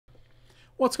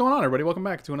What's going on, everybody? Welcome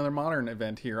back to another Modern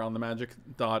event here on the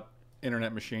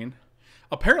Magic.internet machine.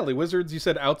 Apparently, Wizards, you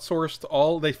said outsourced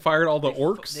all... They fired all the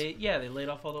orcs? They laid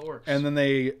off all the orcs. And then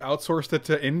they outsourced it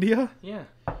to India? Yeah,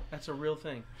 that's a real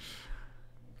thing.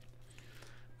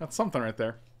 That's something right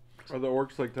there. Are the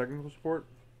orcs like technical support?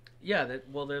 Yeah,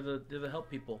 they're the help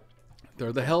people.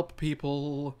 They're the help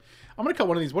people. I'm going to cut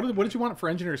one of these. What did you want for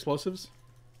engineer explosives?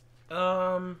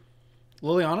 Liliana?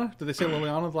 Did they say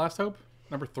Liliana the last hope?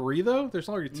 Number 3, though? There's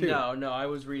already 2. No, I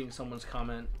was reading someone's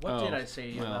comment. What did I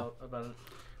say about it?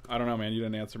 I don't know, man. You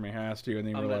didn't answer me. I asked you, and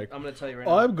then you were like, I'm going to tell you right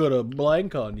now. I'm going to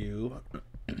blank on you.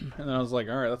 And then I was like,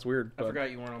 all right, that's weird. I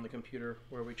forgot you weren't on the computer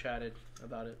where we chatted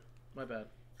about it. My bad.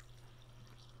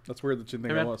 That's weird that you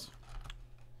think I was.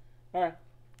 All right.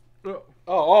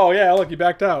 Oh, yeah, look, he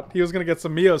backed out. He was going to get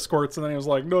some Mio squirts, and then he was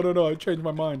like, no, I changed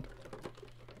my mind.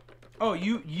 Oh,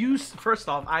 you first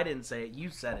off, I didn't say it. You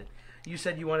said it. You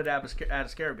said you wanted to add a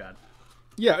Scarab God.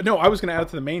 Yeah, no, I was going to add it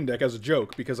to the main deck as a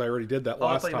joke, because I already did that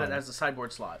last time. I thought that as the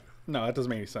sideboard slot. No, that doesn't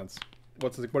make any sense.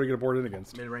 What are you going to board in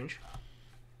against? Mid-range.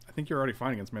 I think you're already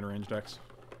fine against mid-range decks.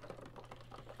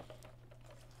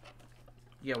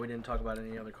 Yeah, we didn't talk about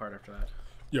any other card after that.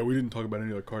 Yeah, we didn't talk about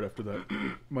any other card after that.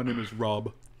 My name is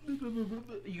Rob.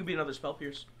 You could be another Spell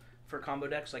Pierce for combo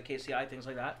decks like KCI, things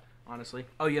like that, honestly.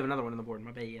 Oh, you have another one on the board.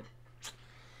 My bad.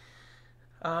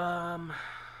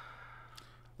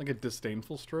 Like a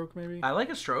Disdainful Stroke, maybe? I like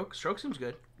a Stroke. Stroke seems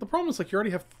good. The problem is, like, you already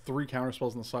have 3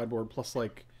 counterspells on the sideboard, plus,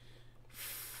 like,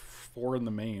 4 in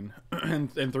the main,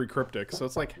 and 3 Cryptic. So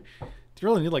it's like, do you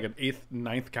really need, like, an 8th,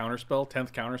 9th counterspell,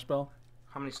 10th counterspell?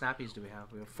 How many snappies do we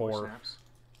have? We have 4 snaps.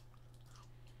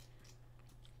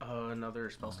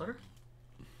 Another Spellstutter?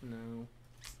 No.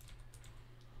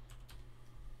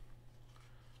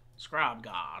 Scarab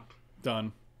God.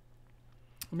 Done.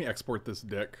 Let me export this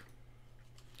deck.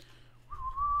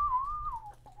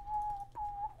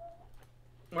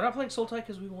 We're not playing Sultai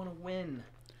because we want to win.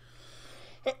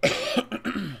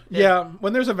 Yeah,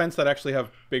 when there's events that actually have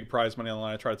big prize money on the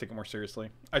line, I try to take it more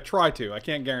seriously. I try to. I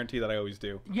can't guarantee that I always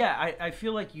do. Yeah, I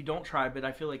feel like you don't try, but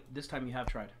I feel like this time you have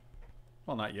tried.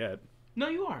 Well, not yet. No,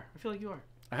 you are. I feel like you are.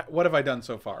 What have I done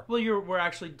so far? Well, we're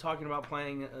actually talking about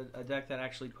playing a deck that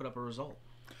actually put up a result.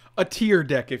 A tier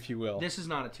deck, if you will. This is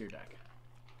not a tier deck.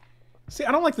 See,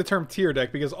 I don't like the term tier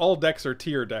deck because all decks are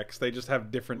tier decks. They just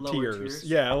have different tiers.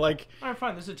 Yeah, like... All right,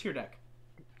 fine. This is a tier deck.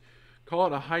 Call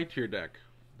it a high tier deck.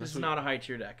 This is not a high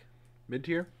tier deck. Mid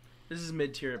tier? This is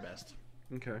mid tier at best.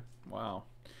 Okay. Wow.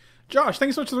 Josh,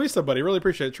 thanks so much for the resub, buddy. Really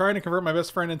appreciate it. Trying to convert my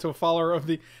best friend into a follower of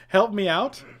the Help Me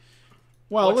Out.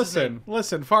 Well, listen.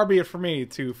 Far be it for me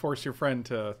to force your friend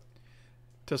to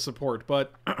support,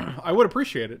 but I would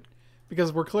appreciate it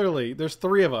because we're clearly there's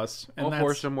 3 of us, and I'll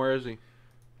force him. Where is he?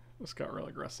 This got real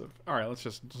aggressive. All right, let's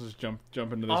just jump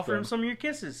into this. Offer him some of your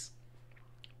kisses.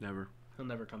 Never. He'll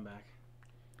never come back.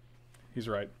 He's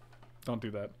right. Don't do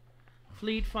that.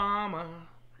 Fleet Farmer.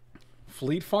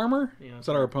 Fleet Farmer? Yeah, is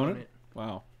that our opponent?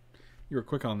 Wow, you were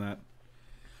quick on that.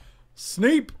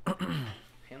 Snape.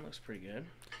 Hand looks pretty good.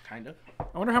 Kind of.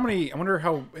 I wonder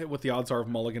what the odds are of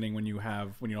mulliganing when you don't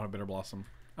have Bitterblossom.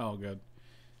 Oh, good.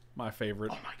 My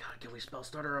favorite. Oh my god, can we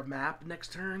Spellstutter a map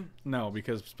next turn? No,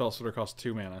 because Spellstutter costs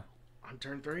 2 mana. On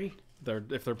turn 3?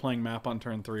 If they're playing map on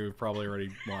turn 3, we've probably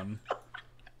already won.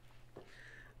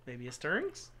 Maybe a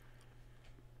Stirrings?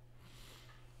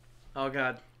 Oh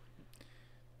god.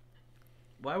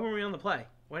 Why weren't we on the play?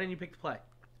 Why didn't you pick the play?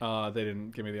 They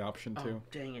didn't give me the option to. Oh,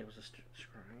 dang it, was a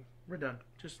scrying. We're done.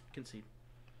 Just concede.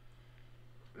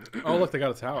 Oh, look, they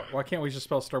got a tower. Why can't we just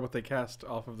Spellstutter what they cast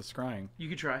off of the scrying? You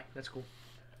could try. That's cool.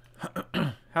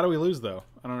 How do we lose, though?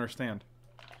 I don't understand.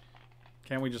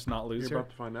 Can't we just not lose You're here? about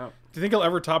to find out. Do you think he'll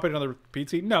ever top it another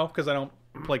PT? No, because I don't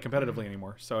play competitively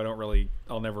anymore. So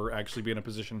I'll never actually be in a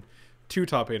position to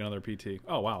top 8 another PT.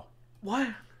 Oh, wow. What?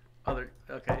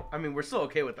 Okay. I mean, we're still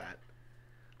okay with that.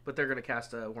 But they're going to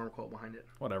cast a Wormcoil behind it.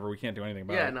 Whatever. We can't do anything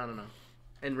about it. Yeah, no.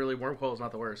 And really, Wormcoil is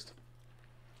not the worst.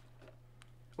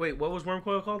 Wait, what was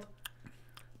Wormcoil called?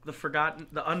 The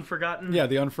Unforgotten? Yeah,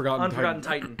 the Unforgotten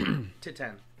Titan.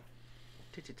 Titan.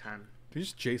 Did you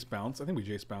just Jace bounce? I think we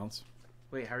Jace bounce.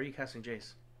 Wait, how are you casting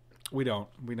Jace? We don't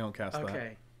cast that.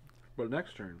 Okay. But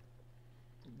next turn.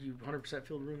 You 100%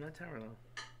 field ruin that tower, though.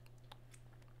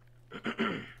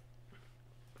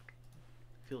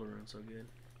 Field ruin so good.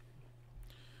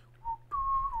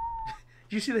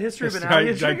 Did you see the history of an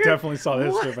ally? I definitely saw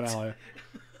the history of an ally.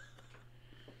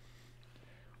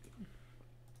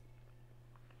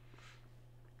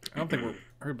 I don't think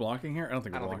are we blocking here? I don't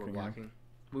think we're blocking. Here.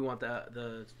 We want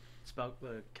the spell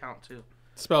count too.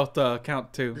 Spell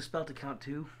count 2. The spell to count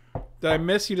 2. Did I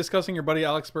miss you discussing your buddy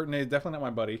Alex Burton? He's definitely not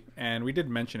my buddy, and we did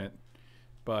mention it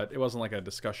but it wasn't like a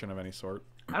discussion of any sort.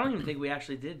 I don't even think we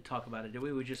actually did talk about it, did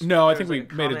we? We just No, I there think was, we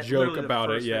like, made a comment, joke literally the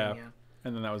about it, first yeah. thing,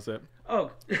 And then that was it.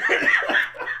 Oh,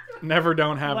 Never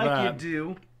don't have like that.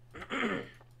 you do.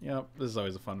 Yep, this is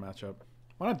always a fun matchup.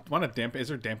 Why not damp? Is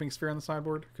there damping sphere on the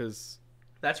sideboard? Because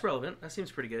That's relevant. That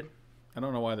seems pretty good. I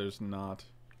don't know why there's not.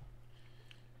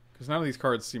 Because none of these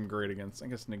cards seem great against. I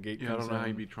guess negate. Yeah, I comes don't know how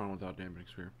in. you beat Tron without Dampening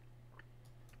Sphere.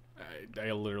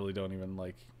 I literally don't even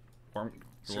like.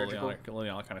 Surgical.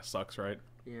 Liliana kind of sucks, right?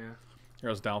 Yeah.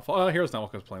 Hero's Downfall. Oh, Hero's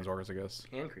Downfall because Planeswalkers, I guess.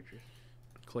 And creatures.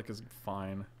 Click is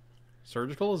fine.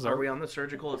 Surgical is. Are we on the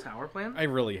surgical tower plan? I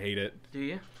really hate it. Do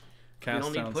you? Cast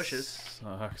don't need down pushes.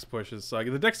 Pushes suck.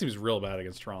 The deck seems real bad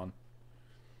against Tron.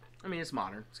 I mean, it's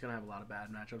modern. It's gonna have a lot of bad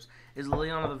matchups. Is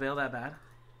Liliana the Veil that bad?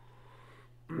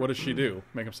 What does she do?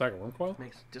 Make him sack a worm coil?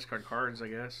 Makes discard cards, I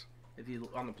guess. If you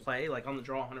on the play, like on the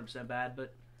draw, 100% bad.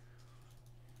 But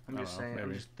I'm just saying. I'm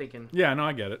maybe. just thinking. Yeah, no,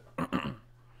 I get it.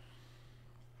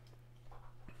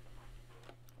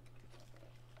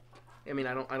 I mean,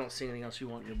 I don't see anything else you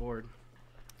want on your board.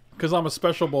 Because I'm a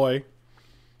special boy.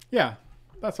 Yeah,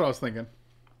 that's what I was thinking.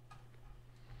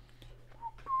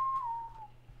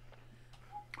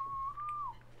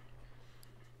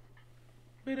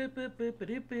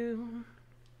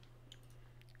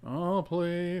 I'll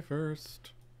play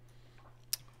first.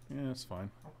 Yeah, it's fine.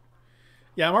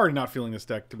 Yeah, I'm already not feeling this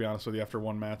deck, to be honest with you. After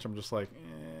one match, I'm just like,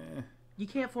 eh. You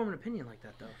can't form an opinion like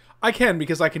that, though. I can,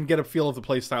 because I can get a feel of the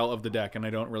playstyle of the deck, and I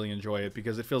don't really enjoy it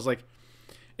because it feels like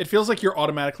you're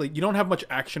automatically, you don't have much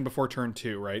action before turn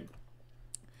 2, right?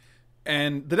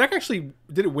 And the deck actually,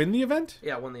 did it win the event?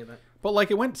 Yeah, won the event. But like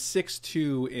it went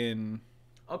 6-2 in,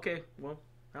 Okay, well,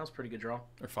 that was a pretty good draw.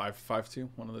 or 5-2,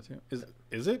 one of the two.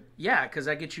 Is it? Yeah, because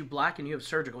that gets you black and you have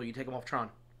surgical. You take them off Tron.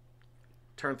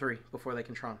 Turn 3 before they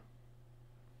can Tron.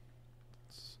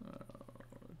 So,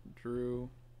 drew.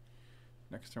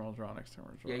 Next turn we'll draw. Next turn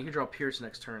we'll draw. Yeah, you can draw Pierce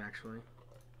next turn, actually.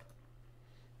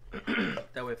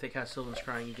 That way, if they cast Sylvan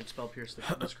Scrying, you can spell Pierce the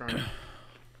Scrying.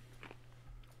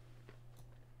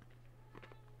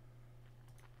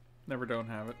 Never don't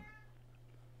have it.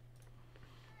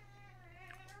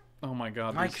 Oh my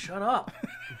god. Mike, these- shut up.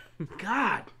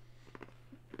 God.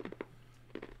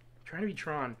 Trying to be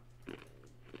Tron.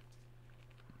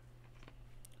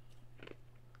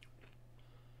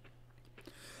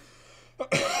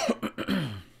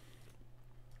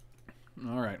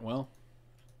 Alright, well.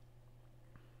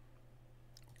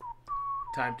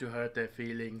 Time to hurt their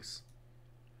feelings.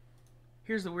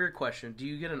 Here's the weird question. Do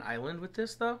you get an island with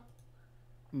this, though?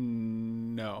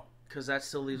 No. Because that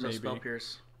still leaves us Maybe. Spell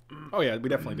Pierce. Oh yeah, we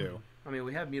definitely do. I mean,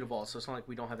 we have Mutavault, so it's not like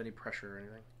we don't have any pressure or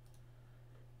anything.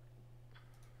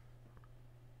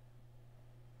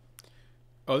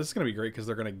 Oh, this is going to be great because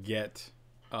they're going to get...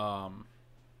 they're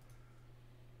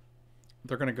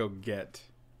going to go get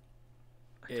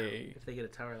a... If they get a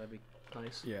tower, that'd be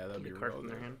nice. Yeah, that'd Get be a card real from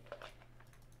their good. hand.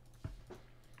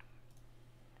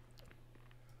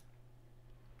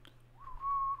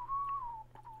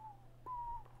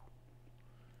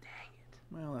 Dang it.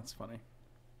 Well, that's funny.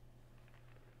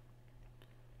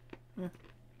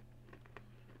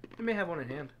 They may have one in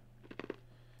hand.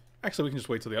 Actually, we can just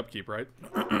wait till the upkeep, right?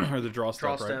 Or the draw step,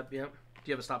 Draw right? step, yep. Do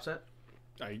you have a stop set?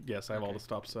 Yes, I have all Okay. the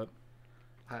stops set.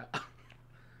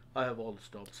 I have all the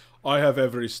stops. I have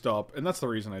every stop, and that's the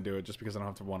reason I do it, just because I don't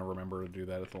have to want to remember to do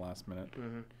that at the last minute.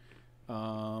 Mm-hmm.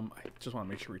 I just want to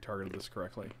make sure we targeted this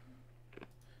correctly.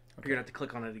 You're going to have to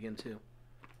click on it again, too.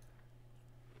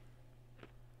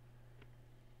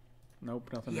 Nope,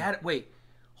 nothing. He had... Wait.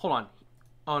 Hold on.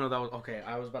 Oh, no, that was... Okay,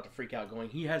 I was about to freak out going,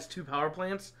 he has 2 power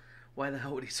plants? Why the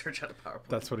hell would he search out a power plant?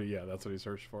 That's what he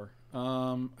searched for. I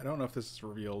don't know if this is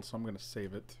revealed, so I'm going to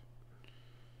save it.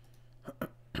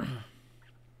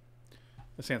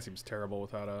 This hand seems terrible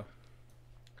without a...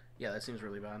 Yeah, that seems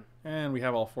really bad. And we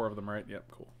have all 4 of them, right? Yep,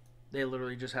 cool. They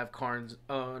literally just have Karns...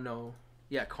 Oh, no.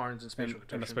 Yeah, Karns and Spatial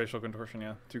Contortion. And a spatial contortion,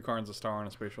 yeah. 2 Karns, a star, and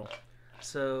a spatial.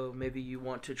 So, maybe you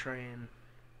want to try and...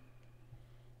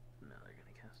 No, they're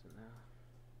going to cast it now.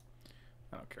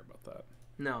 I don't care about that.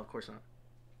 No, of course not.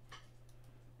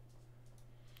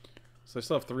 So I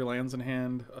still have 3 lands in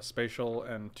hand, a spatial,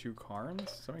 and 2 Karns.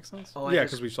 Does that make sense? Oh, Yeah,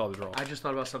 because we saw the draw. I just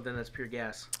thought about something that's pure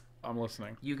gas. I'm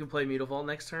listening. You can play Mutavault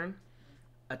next turn.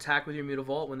 Attack with your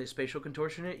Mutavault. When they Spatial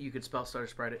Contortion it, you could Spellstutter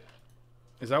Sprite it.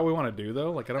 Is that what we want to do,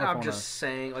 though? Like, I don't know if I I'm wanna... just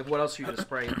saying, like, what else are you going to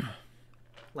Sprite?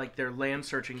 Like, their land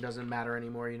searching doesn't matter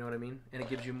anymore, you know what I mean? And it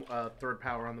gives you 3rd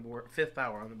power on the board, 5th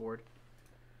power on the board.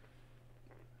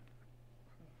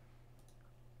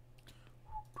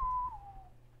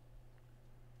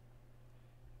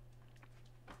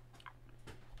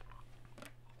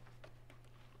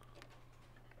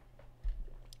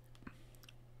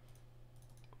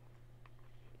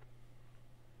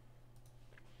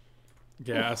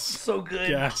 Gas. So good.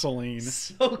 Gasoline.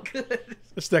 So good.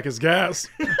 This deck is gas.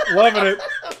 Loving it.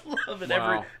 Love it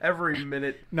Wow. every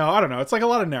minute. No, I don't know. It's like a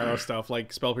lot of narrow stuff.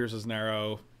 Like Spell Pierce is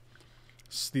narrow.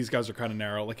 These guys are kind of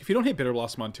narrow. Like if you don't hit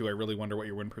Bitterblossom on 2, I really wonder what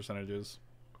your win percentage is.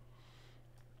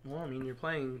 Well, I mean, you're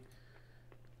playing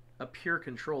a pure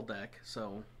control deck,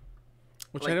 so...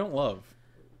 Which Like- I don't love.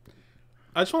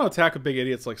 I just want to attack with big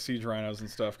idiots like Siege Rhinos and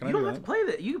stuff. Can You I do don't have that? to play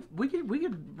that. We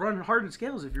could run Hardened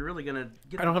Scales if you're really going to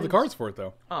get I don't have the things. cards for it,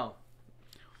 though. Oh.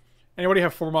 Anybody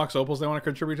have 4 Mox Opals they want to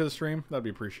contribute to the stream? That'd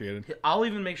be appreciated. I'll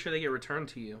even make sure they get returned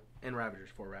to you. And Ravagers,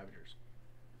 4 Ravagers.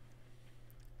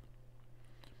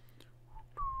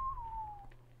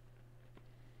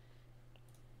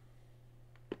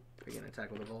 Are you going to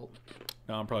attack with a Volt?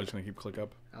 No, I'm probably just going to keep Click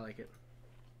up. I like it.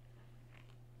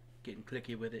 Getting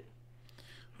clicky with it.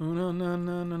 Oh, no.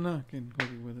 Getting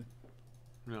clicky with it.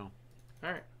 No.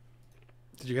 Alright.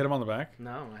 Did you hit him on the back?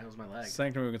 No, that was my leg.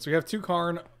 Sanctum Movement. So we have 2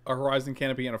 Karn, a Horizon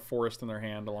Canopy, and a Forest in their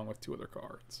hand, along with 2 other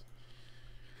cards.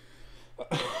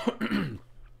 And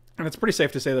it's pretty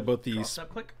safe to say that both these... Cross-step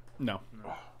click? No.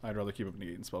 I'd rather keep up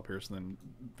Negate and Spell Pierce than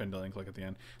Vendilion Clique at the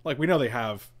end. Like, we know they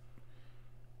have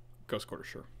Ghost Quarter,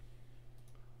 sure.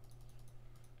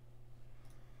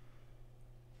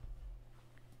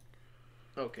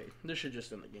 Okay, this should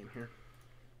just end the game here.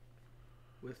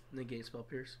 With Negate Spell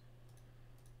Pierce.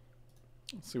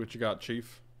 Let's see what you got,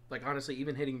 Chief. Like, honestly,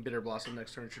 even hitting Bitterblossom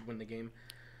next turn should win the game.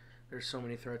 There's so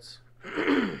many threats.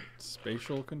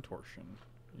 Spatial Contortion.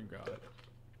 You got it.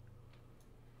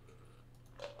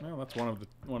 Well, that's one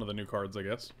of the new cards, I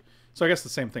guess. So I guess the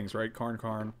same things, right?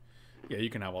 Karn. Yeah, you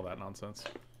can have all that nonsense.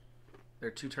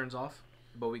 They're 2 turns off,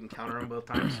 but we can counter them both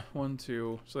times. 1,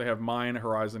 2. So they have Mine,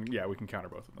 Horizon. Yeah, we can counter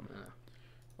both of them. Yeah.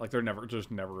 Like they're never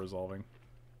resolving.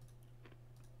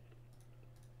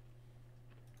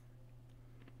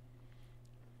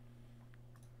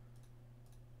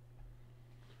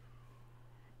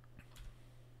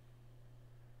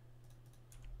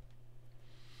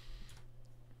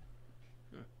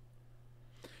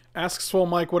 Ask Swole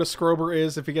Mike what a Scrober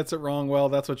is. If he gets it wrong, well,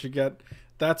 that's what you get.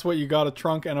 That's what you got a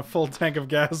trunk and a full tank of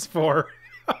gas for.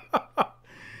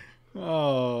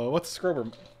 Oh, what's a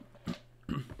Scrober?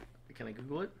 Can I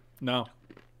Google it? No,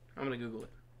 I'm going to Google it.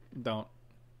 don't.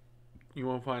 You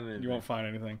won't find anything. You won't find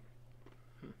anything.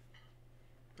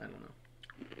 I don't know.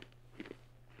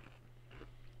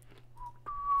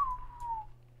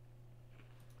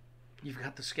 You've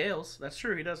got the scales. That's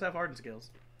true. He does have hardened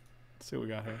scales. Let's see what we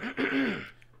got here.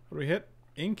 What do we hit?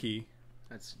 Inky.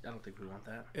 I don't think we want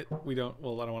that. We don't.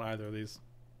 Well, I don't want either of these.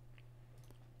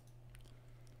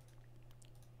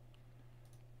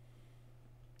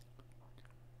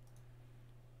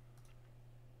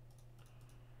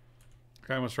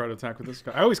 Okay, I almost try to attack with this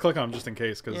guy. I always click on him just in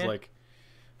case, because like,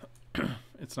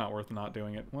 it's not worth not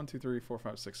doing it. 1, 2, 3, 4,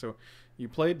 5, 6. So, you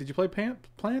played? Did you play Pant?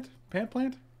 Pants.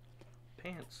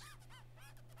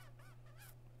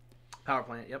 Power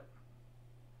plant. Yep.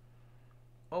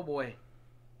 Oh boy.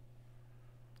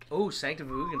 Oh, Sanctum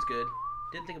of Uggin's good.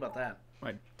 Didn't think about that.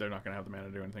 They're not going to have the mana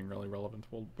to do anything really relevant.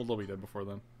 We'll be dead before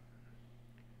then.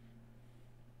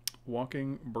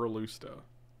 Walking Burlusta.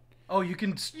 Oh, you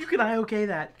can IOK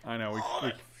that. I know.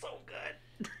 That's so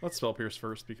good. Let's Spell Pierce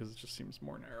first because it just seems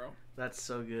more narrow. That's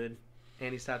so good.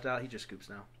 And he's tapped out. He just scoops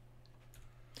now.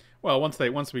 Well, once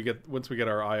we get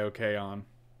our IOK on.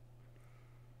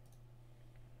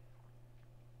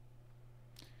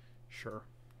 Sure.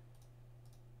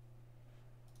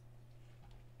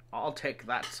 I'll take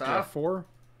that, sir. Yeah, 4?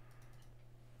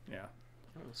 Yeah.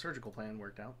 Oh, the surgical plan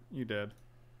worked out. You did.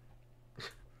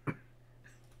 You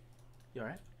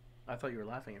alright? I thought you were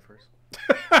laughing at first.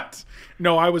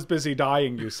 No, I was busy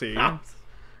dying, you see.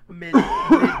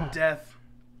 Mid-death.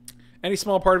 Any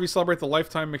small part of you celebrate the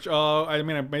lifetime... I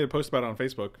made a post about it on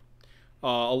Facebook.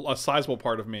 A sizable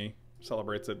part of me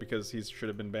celebrates it because he should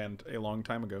have been banned a long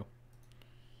time ago.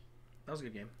 That was a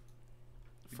good game.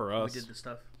 For us. We did the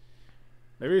stuff.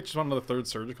 Maybe it's just one of the third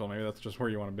surgical. Maybe that's just where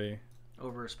you want to be.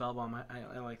 Over a Spellbomb,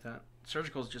 I like that.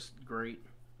 Surgical is just great,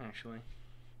 actually.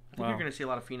 I think Wow. you're going to see a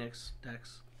lot of Phoenix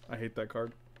decks. I hate that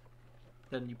card.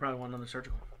 Then you probably want another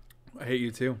Surgical. I hate you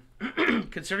too.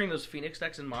 Considering those Phoenix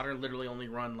decks in Modern literally only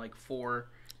run like 4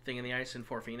 Thing in the Ice and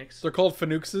 4 Phoenix. They're called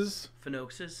Phoenixes.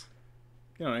 Phoenixes.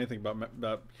 You don't know anything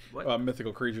about What?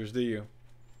 mythical creatures, do you?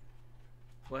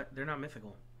 What? They're not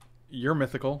mythical. You're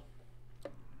mythical.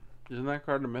 Isn't that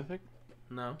card a mythic?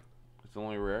 No. It's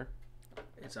only rare.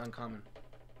 It's uncommon.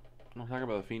 I'm talking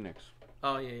about the Phoenix.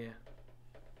 Oh, yeah.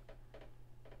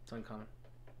 It's uncommon.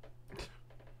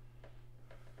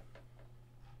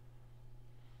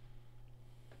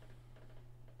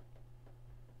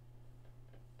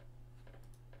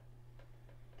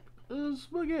 was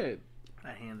spaghetti.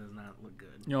 That hand does not look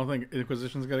good. You don't think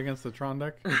Inquisition's good against the Tron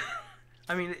deck?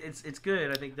 I mean, it's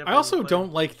good. I think. I also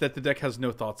don't like that the deck has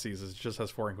no Thoughtseizes. It just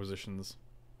has 4 Inquisitions.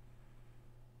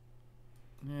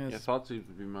 Yeah, Thoughtseize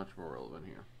would be much more relevant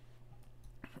here.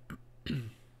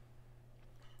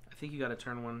 I think you got to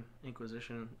turn 1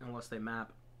 Inquisition unless they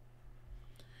map.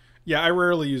 Yeah, I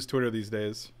rarely use Twitter these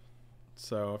days.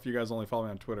 So if you guys only follow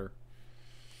me on Twitter.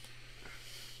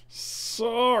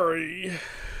 Sorry.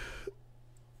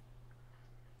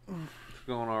 It's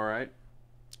going all right.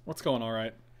 What's going all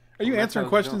right? Are you Well, answering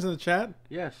questions in the chat?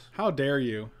 Yes. How dare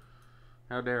you?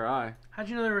 How dare I? How'd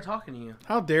you know they were talking to you?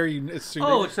 How dare you assume...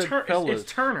 Oh, said it's fellas.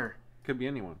 Turner. Could be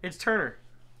anyone. It's Turner.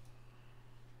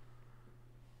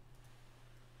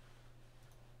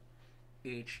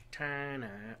 H.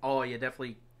 Turner. Oh, yeah,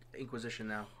 definitely Inquisition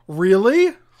now.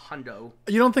 Really? Hundo.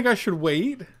 You don't think I should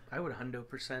wait? I would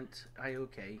 100%.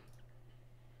 Okay.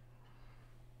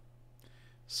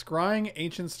 Scrying,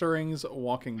 Ancient Stirrings,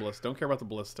 Walking Ballista. Don't care about the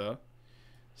Ballista.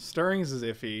 Stirrings is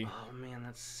iffy. Oh, man,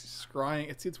 that's... Scrying,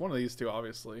 it's one of these two,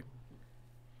 obviously.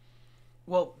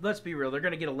 Well, let's be real. They're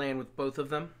going to get a land with both of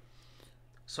them.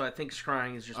 So I think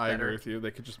Scrying is just I better. agree with you.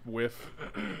 They could just whiff.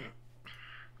 Do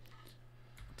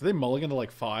they mulligan to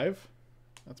like 5?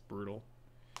 That's brutal.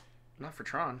 Not for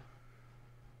Tron.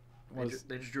 They just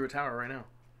drew a tower right now.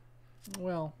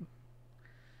 Well,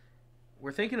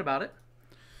 We're thinking about it.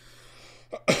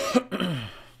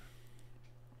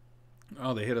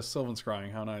 oh, they hit a Sylvan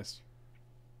Scrying. How nice.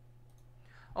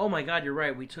 Oh my god, you're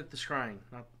right. We took the Scrying.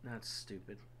 That's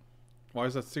stupid. Why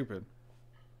is that stupid?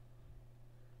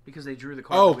 Because they drew the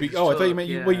card. Oh, that we just I thought you took, meant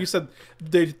yeah. well. You said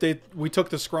we took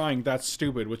the Scrying. That's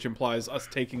stupid, which implies us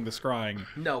taking the Scrying.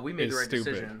 No, we made is the right stupid.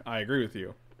 decision. I agree with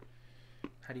you.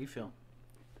 How do you feel?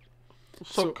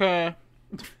 It's okay.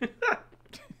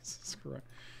 Jesus Christ.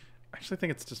 I actually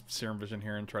think it's just Serum Vision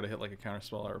here and try to hit like a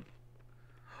counterspell or.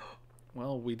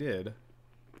 Well, we did.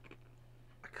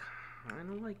 I kind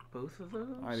of like both of those.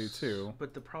 I do too.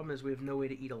 But the problem is we have no way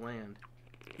to eat a land.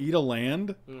 Eat a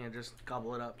land? Yeah, just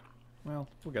gobble it up. Well,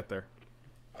 we'll get there.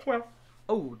 Well.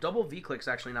 Oh, double V-click's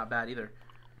actually not bad either.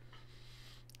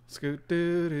 Scoot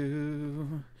doo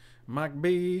doo. Mike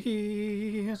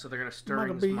B. So they're gonna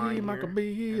Stirrings Michael B, mine here, Michael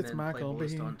B, and it's then Michael play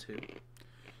B. Ballista on 2.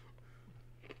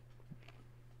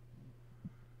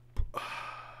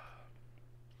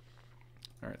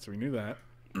 Alright, so we knew that.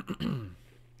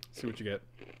 See what you get.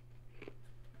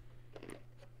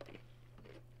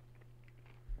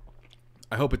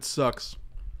 I hope it sucks.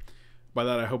 By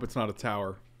that, I hope it's not a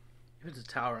tower. If it's a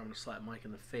tower, I'm gonna slap Mike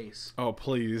in the face. Oh,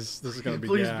 please. This is going to be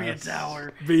Please gas. be a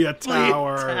tower. Be a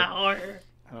tower. Be a tower.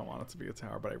 I don't want it to be a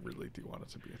tower, but I really do want it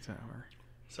to be a tower.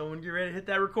 Someone get ready to hit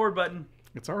that record button.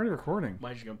 It's already recording.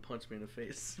 Mike's just gonna punch me in the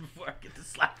face before I get to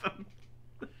slap him.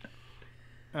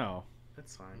 Oh.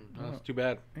 That's fine. That's too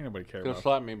bad. Ain't nobody care Gonna about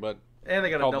slap me, but And they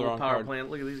got a Called the double wrong power card. plant.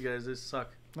 Look at these guys. They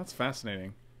suck. That's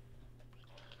fascinating.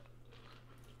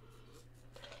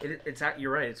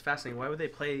 You're right. It's fascinating. Why would they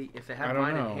play if they I have don't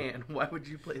mine know. in hand? Why would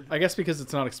you play I guess because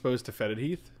it's not exposed to Fetid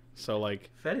Heath. So, like,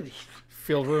 Fetid?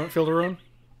 Field of Ruin?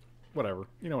 Whatever.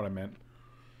 You know what I meant.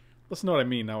 Listen to what I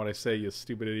mean, not what I say, you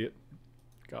stupid idiot.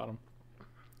 Got him.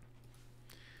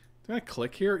 Did I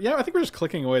click here? Yeah, I think we're just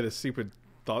clicking away the stupid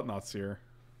Thought Knots here.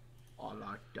 I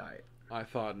like that. I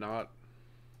thought not.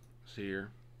 See here.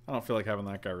 I don't feel like having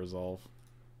that guy resolve.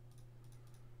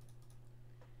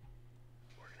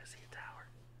 We're gonna see a tower.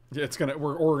 Yeah, it's gonna.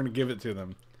 We're gonna give it to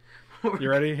them.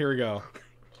 You ready? Here we go.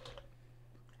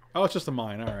 Oh, it's just a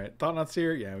mine. All right, Thought Knots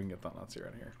here. Yeah, we can get Thought Knots here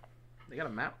out of here. They got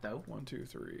a map though. 1, 2,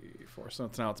 3, 4.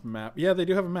 So now it's map. Yeah, they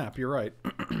do have a map. You're right.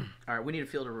 All right, we need a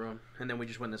Field of Ruin, and then we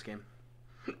just win this game.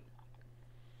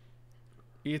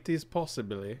 It is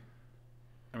possibly.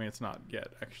 I mean, it's not yet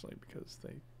actually because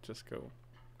they just go.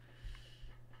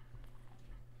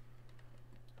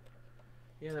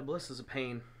 Yeah, that Ballista's a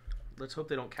pain. Let's hope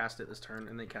they don't cast it this turn,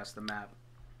 and they cast the map.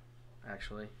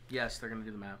 Actually, yes, they're gonna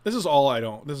do the map. This is all I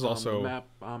don't. This is On also. the map.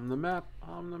 On the map.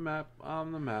 On the map.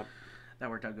 On the map. That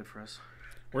worked out good for us.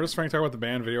 Where does Frank talk about the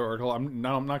banned video article? I'm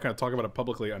not going to talk about it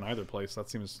publicly on either place. That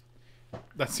seems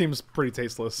pretty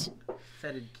tasteless.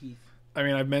 Fetid Keith. I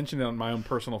mean, I've mentioned it on my own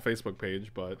personal Facebook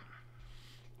page, but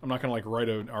I'm not going to like write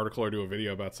an article or do a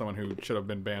video about someone who should have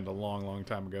been banned a long, long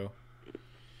time ago.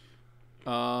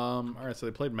 All right, so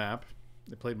they played map.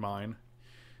 They played mine.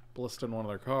 Ballista in one of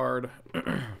their card.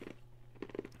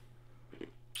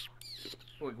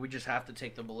 We just have to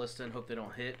take the Ballista and hope they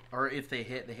don't hit. Or if they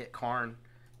hit Karn.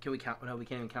 Can we count? No, we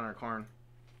can't even counter Karn.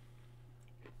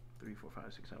 3, 4,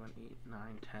 5, 6, 7, 8, 9,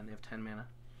 10. They have 10 mana.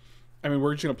 I mean,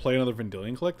 we're just going to play another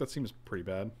Vendilion Clique? That seems pretty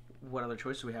bad. What other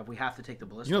choice do we have? We have to take the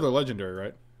Ballista. You know they're legendary,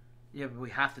 right? Yeah, but we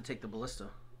have to take the Ballista.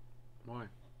 Why?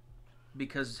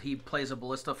 Because he plays a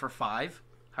Ballista for 5.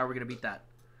 How are we going to beat that?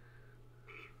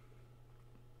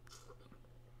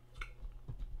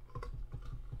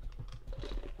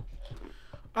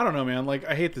 I don't know, man. Like,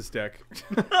 I hate this deck.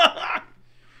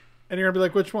 And you're gonna be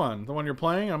like, which one? The one you're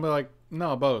playing? I'm gonna be like,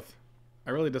 no, both.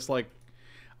 I really dislike.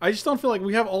 I just don't feel like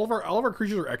we have all of our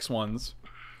creatures are X1s.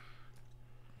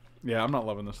 Yeah, I'm not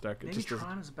loving this deck. It Maybe just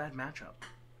Tron is a bad matchup.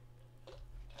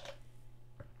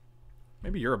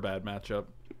 Maybe you're a bad matchup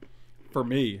for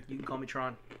me You can call me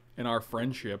Tron. in our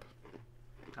friendship.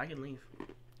 I can leave.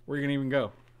 Where are you gonna even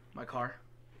go? My car.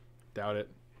 Doubt it.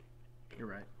 You're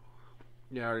right.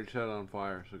 Yeah, I already set it on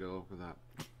fire, so go look for that.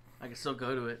 I can still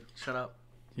go to it. Shut up.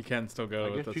 He can still go. I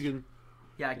with guess us. you can.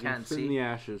 Yeah, I You can. sit See? in the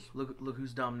ashes. Look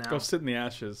who's dumb now. Go sit in the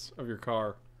ashes of your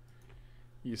car.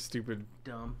 You stupid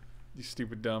Dumb.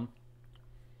 dumb.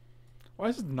 Why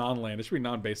is it non-land? It should be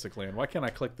non-basic land. Why can't I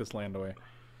click this land away?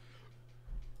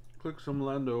 Click some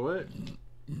land away.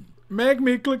 Make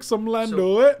me click some land So,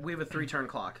 away. we have a 3-turn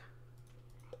clock.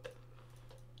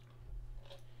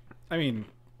 I mean,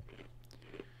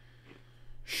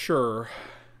 sure.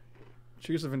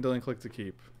 Choose a Vendilion Clique to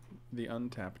keep. The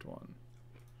untapped one.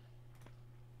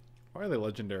 Why are they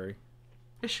legendary?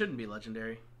 It shouldn't be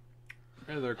legendary.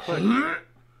 Hey, they're click.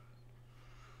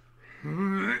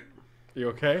 You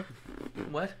okay?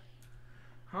 What?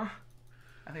 Huh?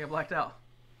 I think I blacked out.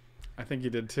 I think you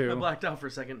did I too. blacked out for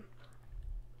a second.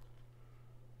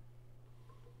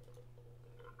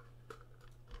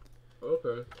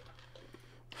 Okay.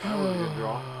 That was a good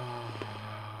draw.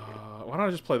 Why don't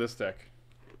I just play this deck?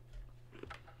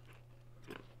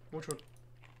 Which one?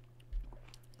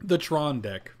 The Tron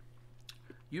deck.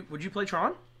 Would you play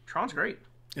Tron? Tron's great.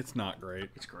 It's not great.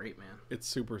 It's great, man. It's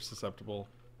super susceptible.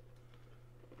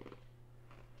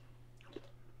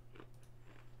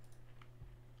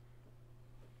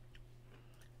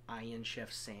 Iron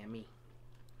Chef Sammy.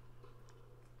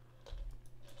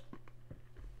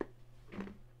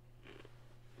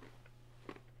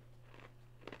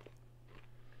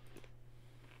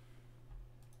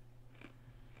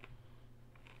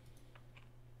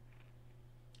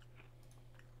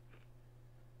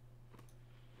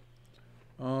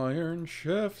 Iron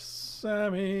Chef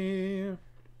Sammy.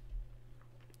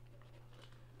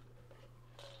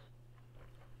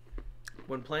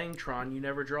 When playing Tron, you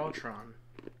never draw Tron.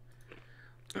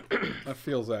 That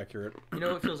feels accurate. You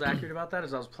know what feels accurate about that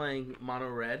is I was playing Mono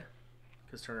Red,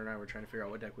 because Turner and I were trying to figure out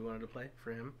what deck we wanted to play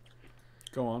for him.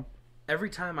 Go on. Every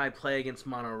time I play against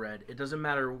Mono Red, it doesn't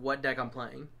matter what deck I'm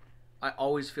playing, I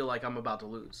always feel like I'm about to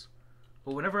lose.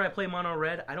 But whenever I play Mono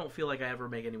Red, I don't feel like I ever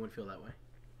make anyone feel that way.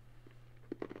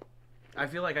 I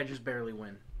feel like I just barely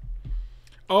win.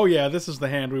 Oh yeah, this is the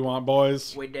hand we want,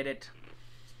 boys. We did it.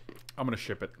 I'm gonna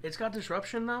ship it. It's got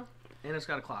Disruption, though, and it's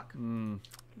got a clock.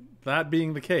 That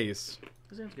being the case,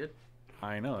 This sounds good.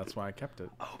 I know, that's why I kept it.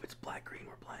 I hope it's black-green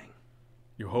we're playing.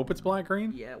 You hope it's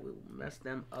black-green? Yeah, we'll mess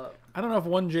them up. I don't know if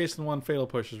one Jace and one Fatal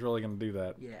Push is really gonna do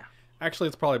that. Yeah. Actually,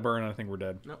 it's probably Burn, and I think we're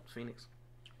dead. Nope, it's Phoenix.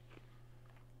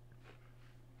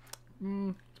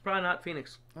 Mm, It's probably not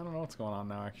Phoenix. I don't know what's going on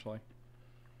now, actually.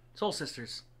 Soul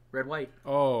Sisters. Red-white.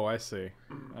 Oh, I see.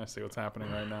 I see what's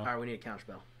happening right now. Alright, we need a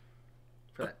counterspell.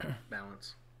 For that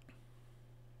balance.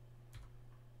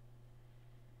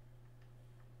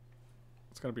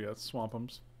 It's gonna be a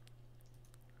Swampums.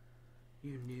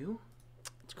 You knew?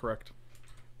 That's correct.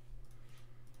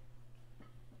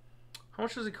 How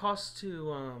much does it cost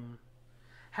to,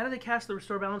 How do they cast the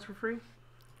Restore Balance for free?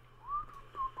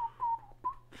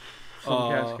 Some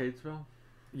Cascade spell.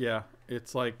 Yeah,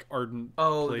 it's like Ardent.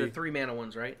 Oh, Plea. the 3-mana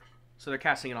ones, right? So they're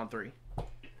casting it on 3.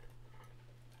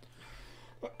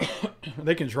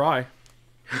 They can try.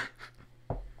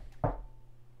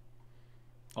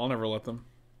 I'll never let them.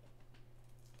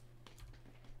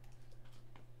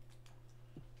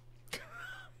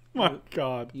 My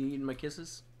God. You eating my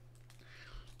kisses?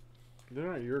 They're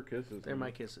not your kisses. They're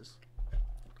my kisses.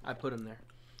 I put them there.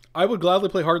 I would gladly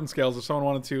play Hardened Scales if someone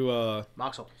wanted to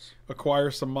Mox Opals.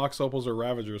 acquire some Mox Opals or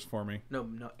Ravagers for me. No,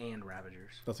 and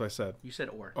Ravagers. That's what I said. You said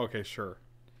or. Okay, sure.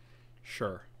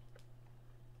 Sure.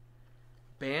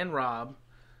 Ban Rob.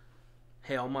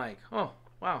 Hail Mike. Oh,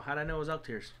 wow. How'd I know it was Elk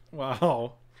Tears?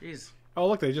 Wow. Jeez. Oh,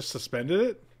 look, they just suspended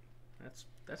it?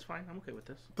 That's fine. I'm okay with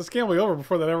this. This game will be over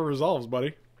before that ever resolves,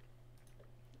 buddy.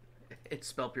 It's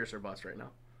Spell Piercer bust right now.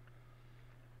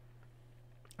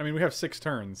 I mean, we have 6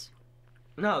 turns.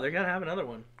 No, they're going to have another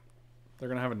one. They're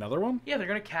going to have another one? Yeah, they're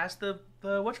going to cast the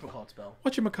whatchamacallit spell.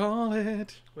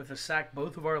 Whatchamacallit? With a sack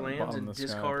both of our lands Bottom and this guy,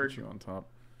 discard put you on top.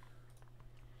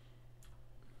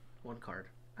 1 card.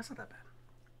 That's not that bad.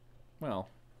 Well,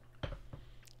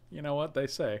 You know what they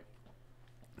say.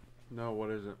 No, what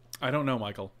is it? I don't know,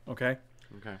 Michael. Okay?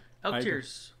 Okay. Elk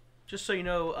Tears. Just so you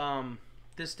know,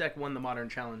 this deck won the Modern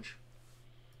Challenge.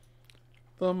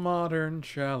 The Modern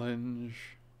Challenge.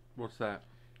 What's that?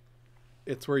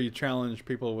 It's where you challenge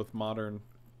people with modern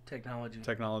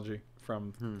Technology.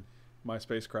 from My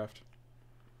Spacecraft.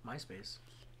 MySpace.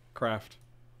 Craft.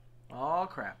 Oh,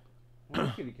 crap.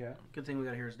 Well, kitty cat. Good thing we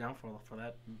got Hero's Downfall for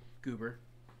that goober.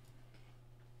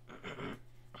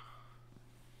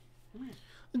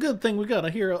 The good thing we got a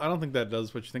hero. I don't think that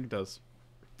does what you think it does.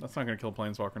 That's not going to kill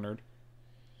Planeswalker Nerd.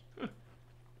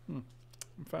 I'm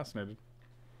fascinated.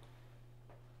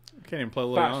 I can't even play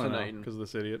Liliana because of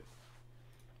this idiot.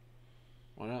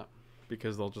 Why not?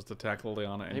 Because they'll just attack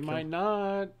Liliana and They kill. might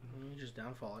not. You just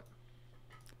downfall it.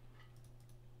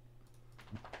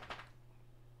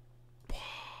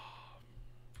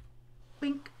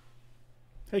 Blink.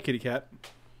 Hey, kitty cat.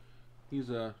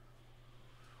 He's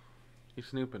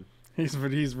snooping.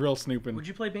 He's real snooping. Would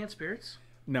you play Bant Spirits?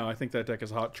 No, I think that deck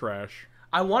is hot trash.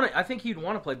 I think he'd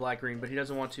want to play Black Green, but he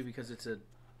doesn't want to because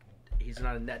he's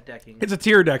not a net decking. It's a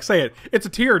tier deck. Say it. It's a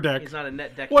tier deck. He's not a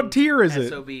net decking. What tier is it?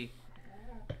 SOB.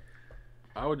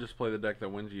 I would just play the deck that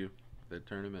wins you the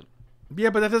tournament.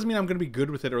 Yeah, but that doesn't mean I'm going to be good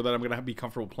with it or that I'm going to be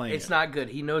comfortable playing it. It's not good.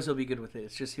 He knows he'll be good with it.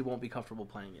 It's just he won't be comfortable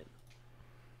playing it.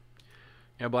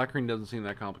 Yeah, black green doesn't seem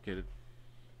that complicated.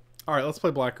 All right, let's play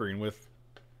black green with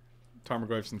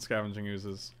Tarmogoyfs and Scavenging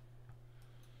Oozes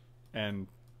and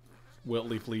Wilt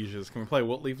Leaf Lieges. Can we play a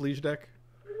Wilt Leaf Liege deck?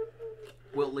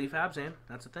 Wilt Leaf Abzan.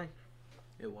 That's the thing.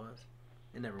 It was.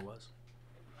 It never was.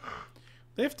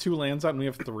 They have 2 lands out and we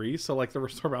have 3, so like the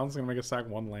Restore Balance is going to make us sack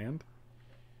 1 land.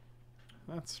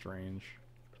 That's strange.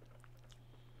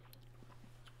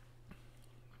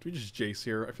 Do we just Jace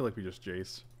here? I feel like we just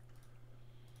Jace.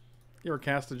 You ever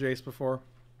cast a Jace before?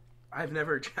 I've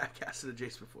never casted a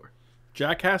Jace before.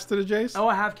 Jack casted a Jace? Oh,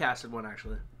 I have casted one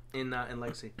actually in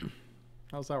Legacy.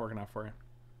 How's that working out for you?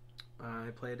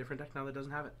 I play a different deck now that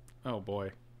doesn't have it. Oh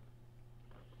boy.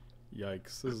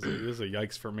 Yikes. This is a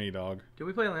yikes for me, dog. Did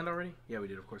we play a land already? Yeah, we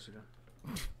did. Of course we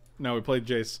did. No, we played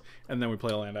Jace, and then we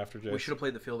play a land after Jace. We should have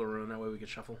played the Field of Ruin. That way we could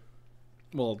shuffle.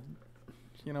 Well,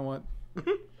 you know what?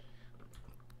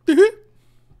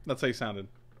 That's how you sounded.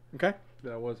 Okay?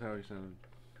 That was how he sounded.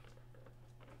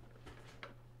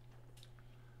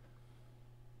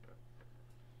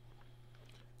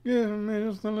 Give me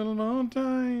just a little more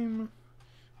time.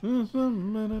 You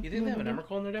think they have an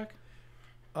Emrakul in their deck?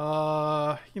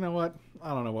 You know what?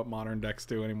 I don't know what modern decks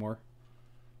do anymore.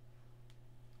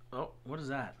 Oh, what is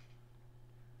that?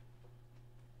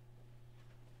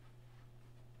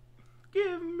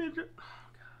 Give me the...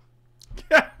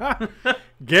 Oh, God.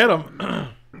 Get him.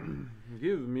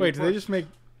 Give me Wait, did they just make...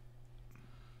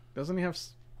 Doesn't he have...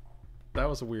 That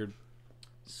was a weird...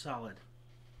 Solid.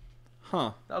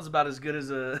 Huh. That was about as good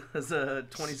as a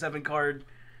 27 card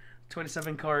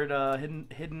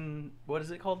hidden what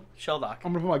is it called? Shell dock.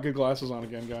 I'm gonna put my good glasses on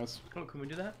again, guys. Oh, can we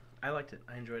do that? I liked it.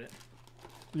 I enjoyed it.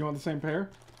 You want the same pair?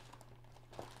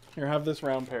 Here, have this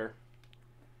round pair.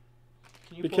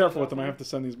 Can you Be pull careful those with them. I out have to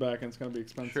send these back, and it's gonna be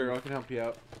expensive. Sure, I can help you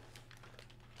out.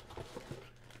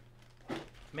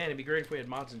 Man, it'd be great if we had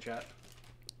mods in chat.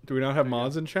 Do we not have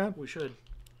mods in chat? We should.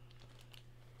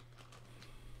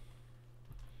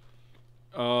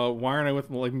 Why aren't I with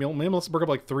like Melissa broke up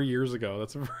like 3 years ago?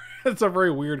 That's a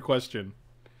very weird question.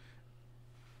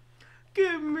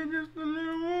 Give me just a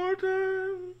little more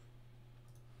time.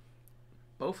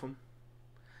 Both of them.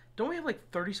 Don't we have like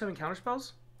 37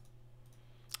 counterspells?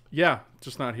 Yeah,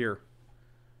 just not here.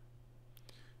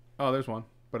 Oh, there's one,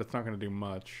 but it's not going to do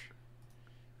much.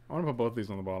 I want to put both of these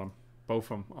on the bottom. Both of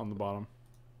them on the bottom.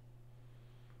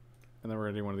 And then we're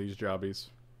going to do one of these jobbies.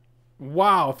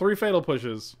 Wow, 3 fatal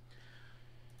pushes.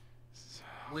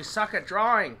 We suck at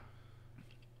drawing.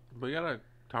 We got a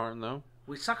Tarn though.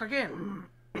 We suck again.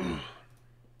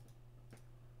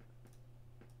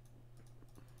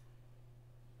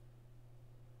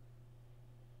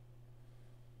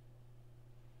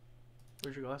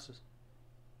 Where's your glasses?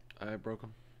 I broke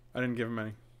them. I didn't give him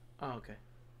any. Oh, okay.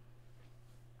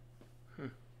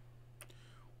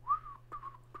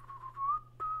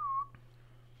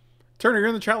 Turner, you're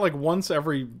in the chat like once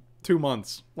every 2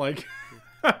 months. Like,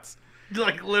 that's...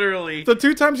 Like literally. The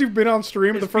 2 times you've been on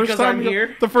stream, It's the first because time I'm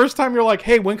here? the first time you're like,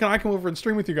 "Hey, when can I come over and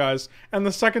stream with you guys?" And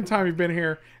the second time you've been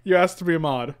here, you asked to be a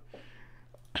mod.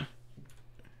 I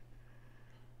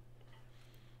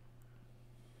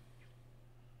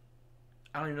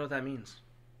don't even know what that means.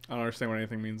 I don't understand what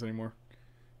anything means anymore.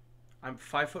 I'm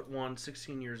 5'1",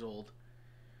 16 years old.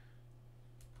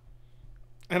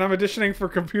 And I'm auditioning for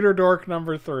Computer Dork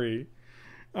number 3.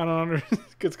 I don't understand.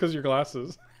 It's because your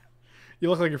glasses. You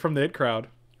look like you're from the It crowd.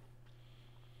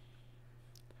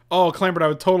 Oh, Clambert, I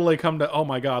would totally come to... Oh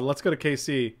my god, let's go to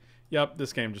KC. Yep,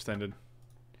 this game just ended.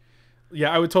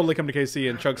 Yeah, I would totally come to KC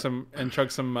and chug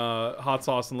some hot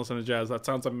sauce and listen to jazz. That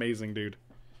sounds amazing, dude.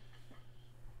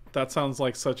 That sounds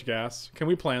like such gas. Can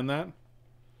we plan that?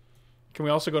 Can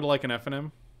we also go to like an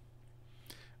F&M?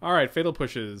 Alright, Fatal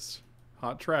Pushes.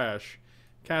 Hot Trash.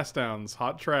 Cast Downs.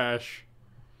 Hot Trash.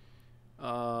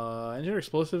 Engineer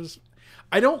Explosives.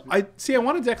 I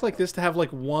want a deck like this to have like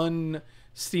one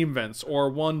Steam Vents or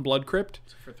one Blood Crypt.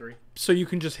 For 3. So you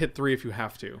can just hit 3 if you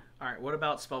have to. Alright, what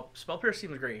about Spell Pierce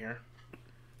seems great here.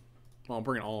 Well, I'm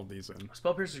bringing all of these in.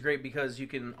 Spell Pierce is great because you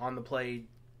can, on the play,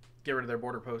 get rid of their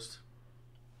border post.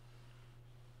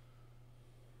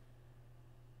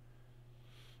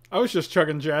 I was just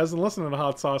chugging jazz and listening to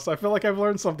hot sauce. I feel like I've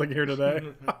learned something here today.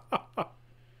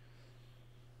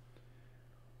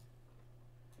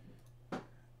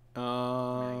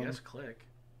 I guess click.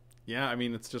 Yeah, I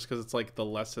mean, it's just because it's like the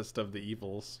lessest of the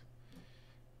evils.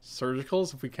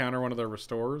 Surgicals, if we counter one of their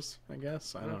restores, I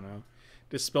guess. I don't know.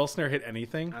 Does Spell Snare hit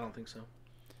anything? I don't think so.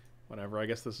 Whatever, I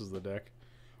guess this is the deck.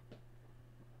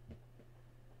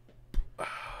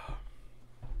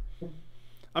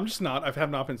 I have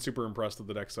not been super impressed with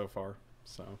the deck so far.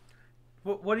 So,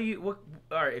 What do you? All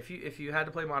right, if you had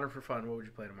to play Modern for fun, what would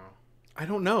you play tomorrow? I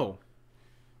don't know.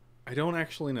 I don't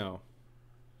actually know.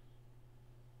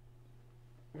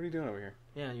 What are you doing over here?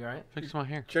 Yeah, you alright? Fix my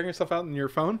hair. Checking yourself out on your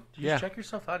phone? Did you check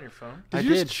yourself out on your phone? Did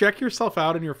you just check yourself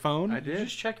out on your phone? I Did you did.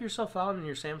 just check yourself out on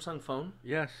your Samsung phone?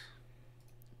 Yes.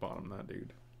 Bottom that,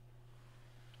 dude.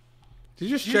 Did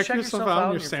you just check yourself out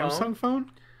on your Samsung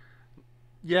phone?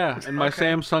 Yeah, and my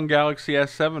Samsung Galaxy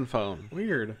S7 phone.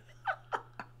 Weird.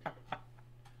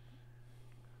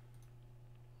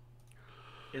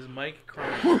 Is Mike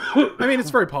crying? I mean, it's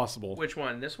very possible. Which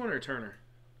one? This one or Turner?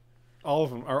 All of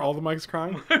them. Are all the mics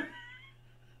crying?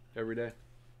 Every day.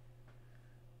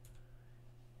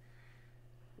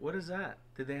 What is that?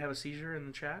 Did they have a seizure in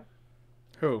the chat?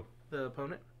 Who? The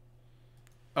opponent?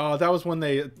 Oh, that was when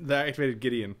they activated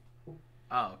Gideon.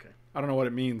 Oh, okay. I don't know what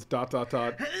it means. ...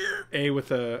 A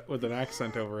with an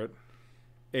accent over it.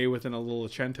 A with a little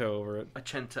accento over it.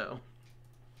 Accento.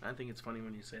 I think it's funny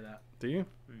when you say that. Do you?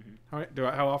 Mm-hmm.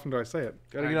 How often do I say it?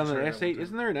 Gotta get on the S8.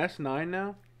 Isn't there an S9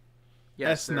 now?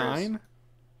 Yes, S9?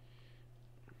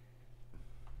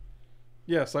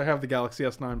 Yes, I have the Galaxy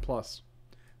S9 Plus.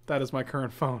 That is my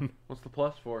current phone. What's the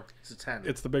plus for? It's a 10.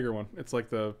 It's the bigger one. It's like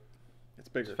the... It's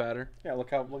bigger. It's fatter? Yeah,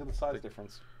 look at the size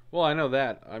difference. Well, I know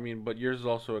that. I mean, but yours is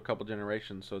also a couple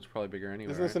generations, so it's probably bigger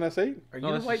anyway. Isn't this an S8? Are No,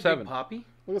 you this the is white 7. big poppy?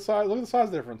 Look at the size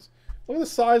difference. Look at the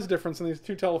size difference in these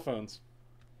two telephones.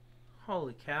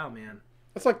 Holy cow, man.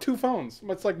 That's like two phones.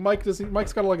 It's like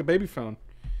Mike's got like a baby phone.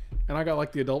 And I got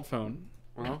like the adult phone.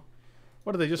 Well,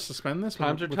 What, did they just suspend this?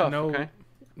 times are tough, okay?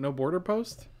 No border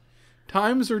post?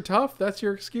 Times are tough? That's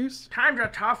your excuse? Times are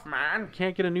tough, man.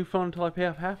 Can't get a new phone until I pay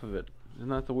off half of it. Isn't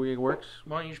that the way it works?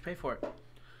 Why don't you just pay for it?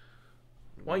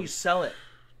 Why don't you sell it?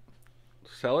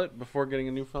 Sell it before getting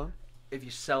a new phone? If you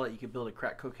sell it, you could build a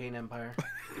crack cocaine empire.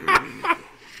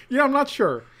 Yeah, I'm not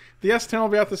sure. The S10 will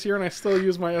be out this year, and I still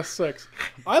use my S6.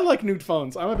 I like nude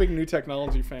phones. I'm a big new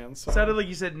technology fan. So Sounded like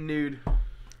you said nude.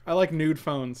 I like nude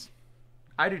phones.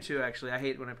 I do too, actually. I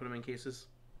hate when I put them in cases.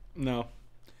 No.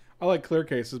 I like clear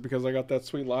cases because I got that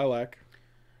sweet lilac.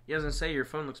 He doesn't say your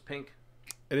phone looks pink.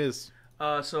 It is.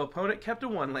 So opponent kept a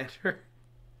one-lander.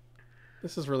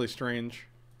 This is really strange.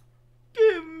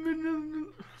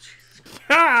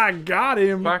 Ah, got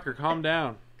him. Backer, calm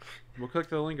down. We'll click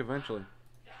the link eventually.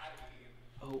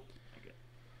 Oh.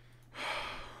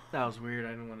 That was weird. I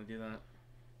didn't want to do that.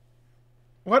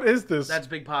 What is this? That's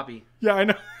Big Poppy. Yeah, I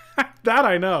know. That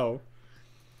I know.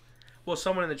 Well,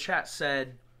 someone in the chat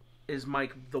said, is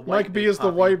Mike the white Mike B Big is the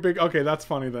Poppy? white big... Okay, that's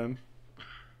funny then.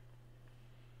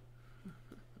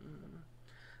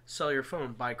 Sell your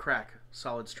phone, buy crack,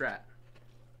 solid strat.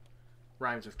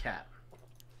 Rhymes with cat.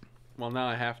 Well, now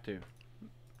I have to.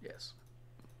 Yes.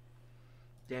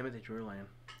 Damn it, they drew a land.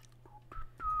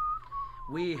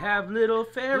 We have little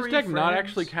fairy This deck friends. not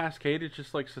actually cascade, it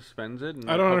just like suspends it.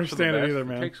 And I don't hopes for the understand it best. either,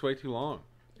 man. It takes way too long.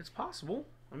 It's possible.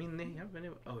 I mean, they have been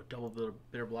able... Oh, double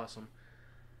Bitterblossom.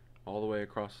 All the way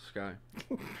across the sky.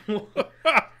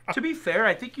 To be fair,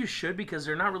 I think you should because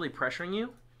they're not really pressuring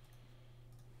you.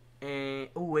 And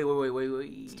oh wait.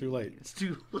 It's too late. It's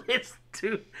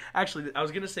too. Actually, I was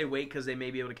gonna say wait because they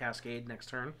may be able to cascade next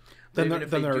turn. Then Even they're- if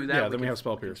then they they're- do that, yeah, we then we can- have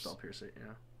Spell can Pierce. Spell Pierce it,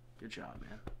 yeah. Good job,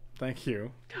 man. Thank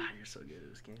you. God, you're so good at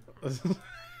this game.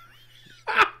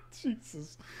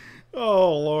 Jesus.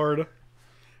 Oh, Lord.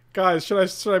 Guys, should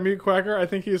I mute Quacker? I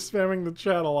think he's spamming the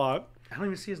chat a lot. I don't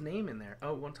even see his name in there.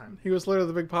 Oh, one time. He was literally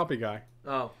the big poppy guy.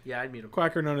 Oh, yeah, I'd meet him.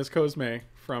 Quacker known as Cosme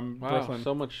from Wow, Brooklyn.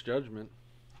 so much judgment.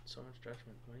 So much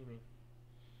judgment. What do you mean?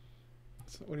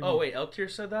 What do you Oh, mean? wait, Elktier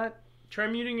said that? Try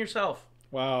muting yourself.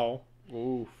 Wow.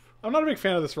 Oof. I'm not a big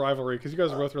fan of this rivalry because you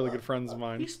guys are both really good friends of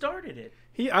mine. He started it.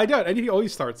 I doubt, and he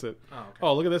always starts it. Oh, okay.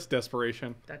 Oh, look at this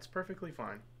desperation. That's perfectly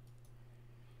fine.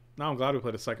 Now I'm glad we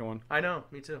played a second one. I know,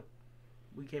 me too.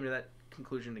 We came to that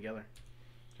conclusion together.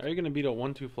 How are you going to beat a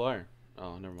 1/2 flyer?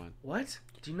 Oh, never mind. What?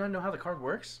 Do you not know how the card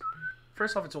works?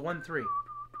 First off, it's a 1/3.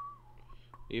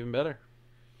 Even better.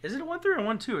 Is it a 1/3 or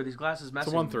 1/2? Are these glasses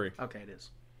messing? It's a 1/3. Okay, it is.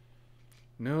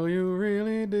 No, you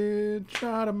really did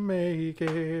try to make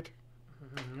it.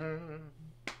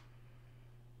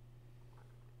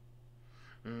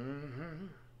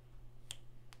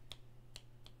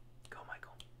 Go,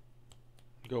 Michael.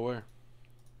 Go where?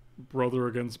 Brother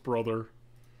against brother.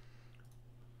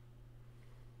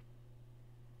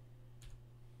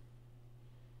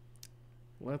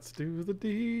 Let's do the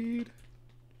deed.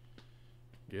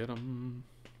 Get 'em.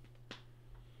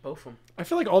 Both of them. I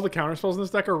feel like all the counter spells in this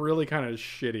deck are really kind of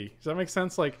shitty. Does that make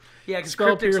sense? Like, Yeah, because Spell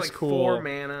Cryptic's Pierce like cool. 4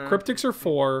 mana. Cryptics are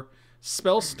 4.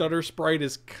 Spellstutter Sprite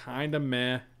is kind of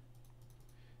meh.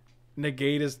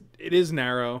 Negate is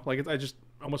narrow. Like, I just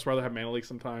almost rather have mana leak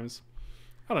sometimes.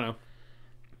 I don't know.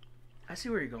 I see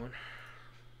where you're going.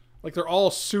 Like, they're all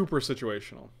super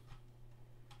situational.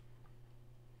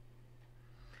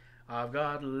 I've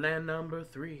got land number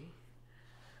 3.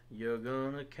 You're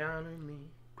gonna counter me.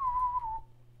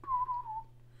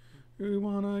 You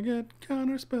wanna get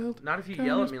counterspelled? Not if you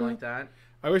yell at me like that.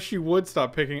 I wish you would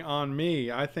stop picking on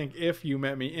me. I think if you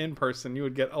met me in person, you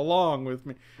would get along with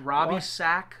me. Robbie What?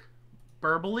 Sack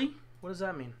Burbly? What does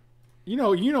that mean? You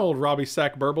know old Robbie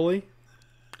Sack Burbly.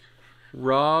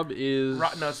 Rob is No,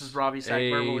 this is Robbie Sack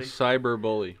a Burbly. cyber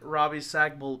bully. Robbie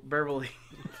Sack Burbly.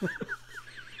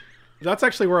 That's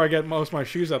actually where I get most of my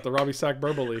shoes at, the Robbie Sack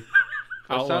Burbly.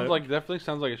 That definitely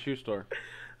sounds like a shoe store.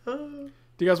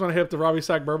 Do you guys want to hit up the Robbie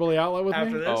Sack Burbly outlet with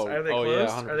After me? this, Oh, are they oh, yeah,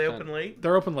 closed? Are they 100%. open late?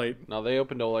 They're open late. No, they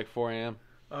open till like 4 a.m.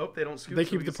 I hope they don't scoop. They so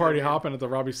keep we the can party sit in. hopping at the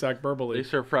Robbie Sack Burbly. They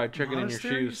serve fried chicken in your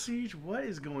Monastery shoes. Siege? What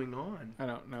is going on? I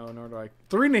don't know, nor do I.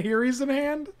 3 Nahiris in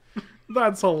hand?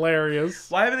 That's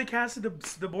hilarious. Why haven't they casted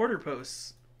the border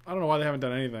posts? I don't know why they haven't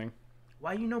done anything.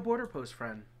 Why you no border post,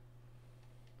 friend?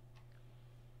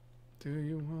 Do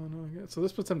you wanna get... So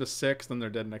this puts them to 6, then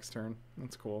they're dead next turn.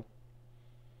 That's cool.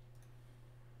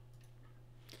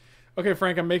 Okay,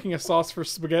 Frank, I'm making a sauce for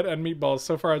spaghetti and meatballs.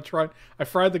 So far I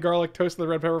fried the garlic, toasted the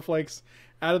red pepper flakes,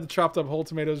 added the chopped up whole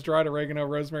tomatoes, dried oregano,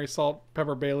 rosemary, salt,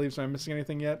 pepper, bay leaves. Am I missing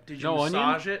anything yet? Did you No onion?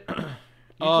 massage it?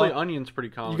 Usually onion's pretty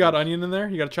common. You got onion in there?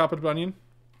 You got a chopped up onion?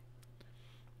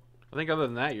 I think other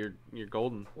than that, you're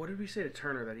golden. What did we say to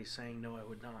Turner that he's saying no, I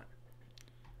would not?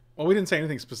 Well, we didn't say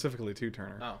anything specifically to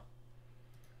Turner. Oh.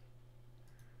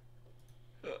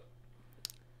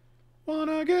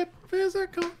 Wanna get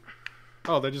physical?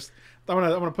 Oh, they just... I'm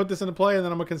gonna put this into play and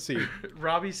then I'm gonna concede.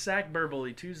 Robbie Sack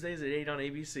Burbly, Tuesdays at 8 on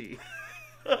ABC.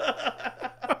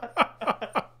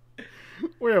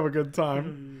 We have a good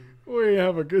time. We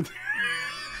have a good...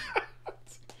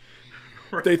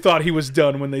 They thought he was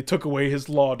done when they took away his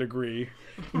law degree.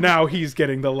 Now he's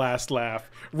getting the last laugh.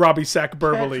 Robbie Sack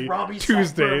Burbly, Robbie Sack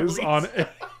Tuesdays Burbly.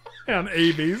 on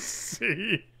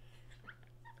ABC.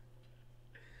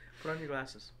 Put on your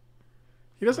glasses.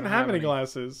 He doesn't don't have have any any.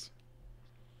 glasses.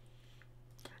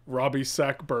 Robbie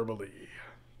Sack Burbly.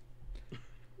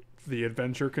 The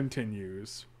adventure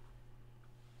continues.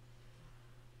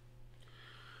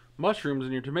 Mushrooms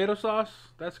in your tomato sauce?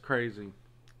 That's crazy.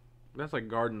 That's like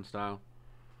garden style.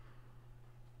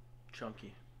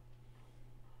 Chunky.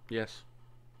 Yes.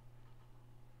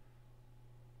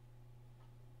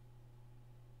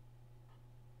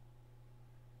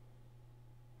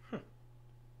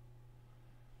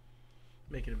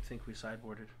 Making him think we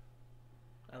sideboarded.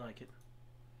 I like it.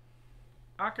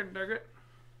 I can dig it.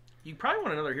 You probably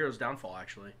want another Hero's Downfall,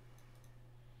 actually.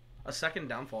 A second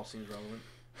Downfall seems relevant.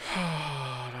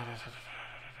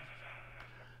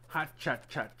 Hot cha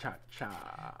cha cha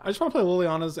cha. I just want to play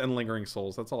Liliana's and Lingering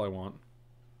Souls. That's all I want.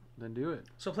 Then do it.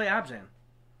 So play Abzan.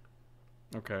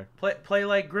 Okay. Play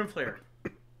like Grimflare.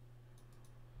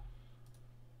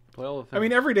 Play all the things. I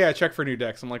mean, every day I check for new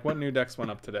decks. I'm like, what new decks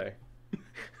went up today?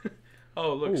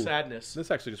 Oh, look, Ooh. sadness.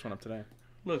 This actually just went up today.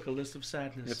 Look, a list of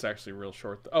sadness. It's actually real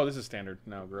short. Oh, this is standard.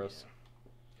 No, gross.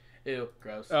 Ew,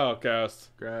 gross. Oh, gross.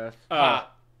 grass.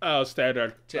 Oh,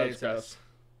 standard. That's Jesus. gross.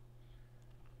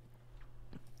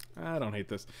 I don't hate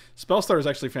this. Spellstutter is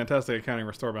actually fantastic at counting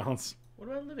Restore Balance. What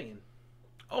am I living in?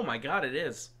 Oh my god, it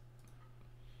is.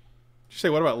 Did you say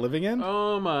what about living in?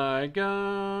 Oh my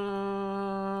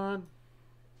god.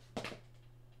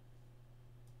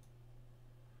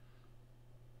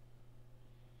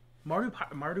 Mardu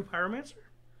Pyromancer?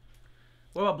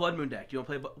 What about Blood Moon deck? Do you want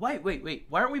to play... Wait.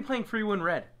 Why aren't we playing Free Wind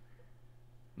Red?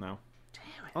 No. Damn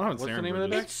it. I don't have What's the Serum name of the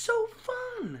Visions. deck? It's so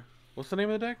fun. What's the name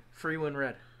of the deck? Free Wind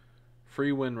Red.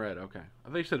 Free Win Red. Okay. I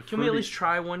thought you said. Can we at least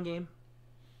try one game?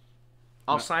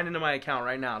 I'll sign into my account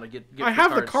right now to get I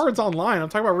have the cards online. I'm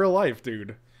talking about real life,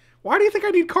 dude. Why do you think I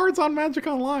need cards on Magic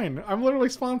Online? I'm literally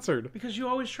sponsored. Because you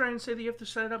always try and say that you have to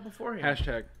set it up beforehand.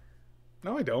 Hashtag.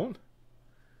 No, I don't.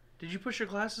 Did you push your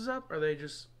glasses up, or are they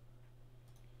just...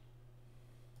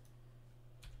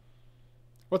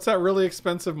 What's that really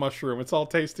expensive mushroom? It's all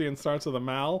tasty and starts with a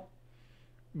mal.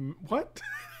 What?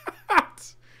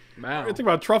 Mal. You think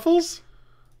about truffles?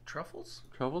 Truffles?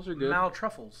 Truffles are good.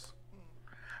 Maltruffles.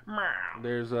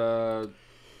 There's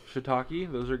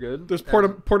shiitake. Those are good. There's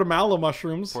portamala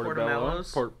mushrooms.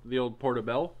 Portomellos. The old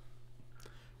portobello.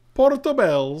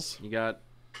 Portobells. You got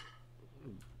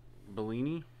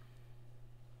Bellini.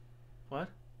 What?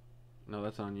 No,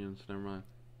 that's onions. Never mind.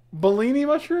 Bellini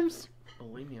mushrooms?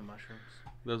 Bulimia mushrooms.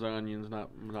 Those are onions, not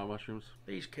mushrooms.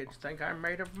 These kids think I'm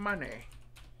made of money.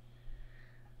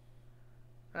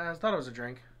 I thought it was a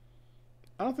drink.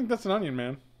 I don't think that's an onion,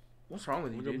 man. What's wrong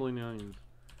with you, Look at dude? Bellini onions.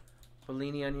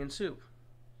 Bellini onion soup.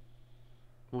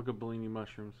 Look at Bellini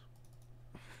mushrooms.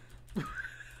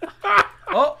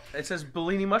 Oh, it says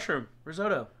Bellini mushroom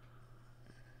risotto.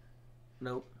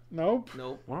 Nope. Nope.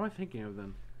 Nope. What am I thinking of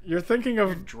then? You're thinking of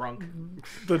You're drunk.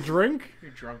 the drink?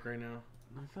 You're drunk right now.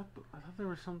 I thought there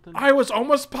was something. I was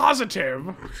almost positive.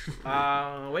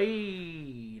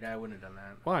 Wait. I wouldn't have done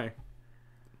that. Why?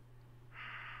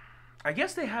 I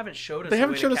guess they haven't showed us. They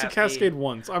haven't showed us a Cascade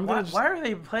once. Why are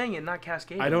they playing it, not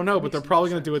Cascade? I don't know, but they're probably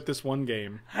going to do it this one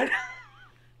game.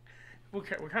 We're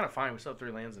kind of fine. We still have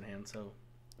 3 lands in hand, so...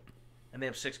 And they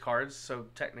have 6 cards, so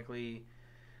technically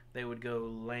they would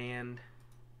go land,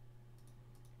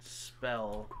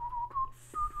 spell,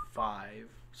 5.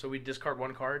 So we discard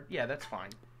 1 card? Yeah, that's fine.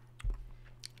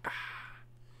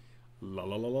 La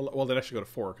la la la. Well, they'd actually go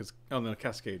to 4, because... Oh, no,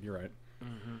 Cascade, you're right.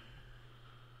 Mm-hmm.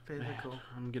 Physical.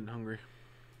 I'm getting hungry.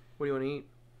 What do you want to eat?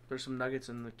 There's some nuggets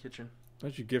in the kitchen.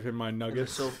 Don't you give him my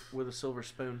nuggets? With a silver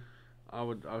spoon. I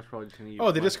was probably just gonna eat.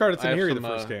 Oh, they discarded Taniri the some,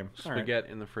 first game. All right. Spaghetti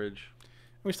in the fridge.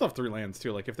 We still have 3 lands,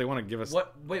 too. Like, if they want to give us...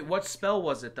 What? Wait, what spell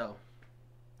was it, though?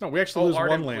 No, we actually lose 1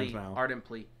 Ardent land Plea. now. Ardent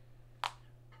Plea.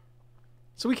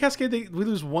 So we Cascade, we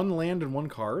lose 1 land and 1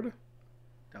 card?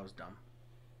 That was dumb.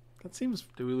 That seems...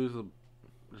 Do we lose the...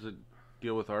 Does it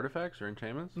deal with artifacts or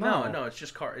enchantments? No, it's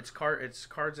just it's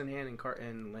cards in hand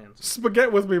and lands.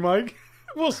 Spaghetti with me, Mike.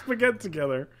 We'll spaghetti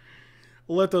together.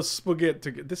 Let us spaghetti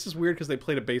together. This is weird because they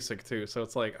played a basic too, so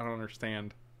it's like I don't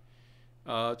understand.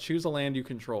 Choose a land you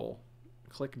control.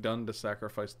 Click done to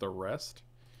sacrifice the rest.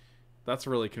 That's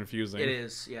really confusing. It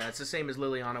is, yeah. It's the same as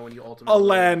Liliana when you A ultimately...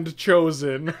 land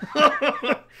chosen.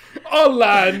 A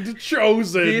land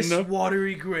chosen. This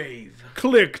Watery Grave.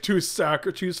 Click to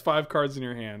choose 5 cards in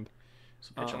your hand.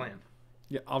 So pitch a land.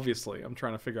 Yeah, obviously. I'm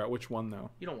trying to figure out which one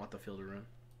though. You don't want the field to run.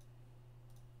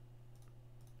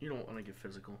 You don't want to get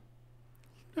physical.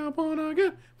 I wanna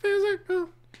get physical.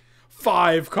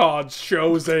 5 cards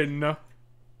chosen.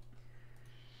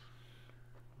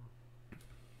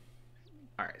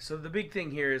 Alright, so the big thing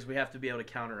here is we have to be able to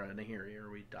counter a Nahiri or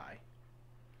we die.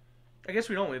 I guess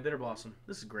we don't. We have Bitterblossom.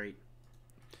 This is great.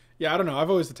 Yeah, I don't know.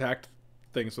 I've always attacked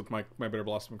things with my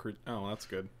Bitterblossom creature. Oh, that's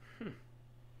good.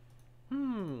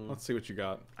 Let's see what you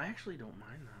got. I actually don't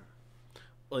mind that.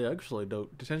 Well, yeah, actually,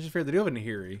 don't. Detention Fair, they do have a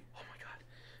Nahiri. Oh my god.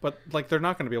 But, like, they're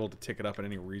not going to be able to tick it up in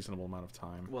any reasonable amount of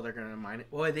time. Well, they're going to mine it.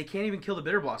 Well, they can't even kill the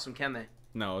Bitterblossom, can they?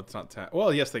 No, it's not tap.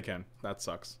 Well, yes, they can. That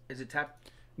sucks. Is it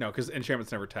tapped? No, because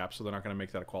enchantments never tap, so they're not going to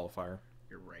make that a qualifier.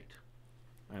 You're right.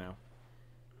 I know.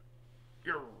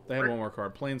 You're They had 1 more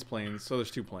card. Plains. So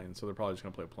there's 2 plains, so they're probably just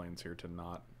going to play plains here to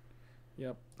not.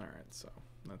 Yep. Alright, so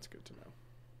that's good to know.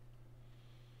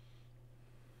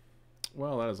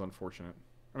 Well, that is unfortunate.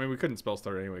 I mean, we couldn't spell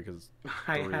start anyway because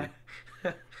I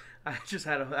just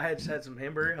had some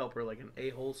hamburger helper like an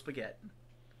a-hole spaghetti.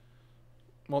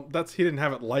 Well, he didn't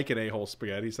have it like an a-hole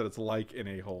spaghetti. He said it's like an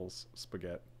a-hole's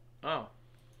spaghetti. Oh.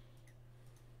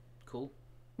 Cool.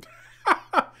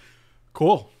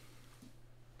 Cool.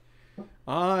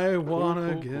 I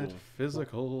wanna get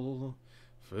physical.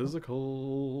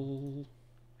 Physical.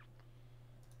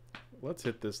 Let's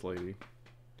hit this lady.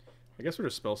 I guess we're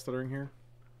just spell stuttering here.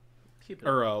 Keep it.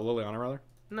 Or Liliana, rather.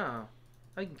 No.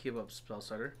 I can keep up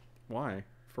Spellstutter. Why?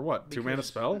 For what? 2 mana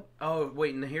spell? Oh,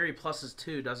 wait. Nahiri pluses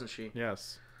 2, doesn't she?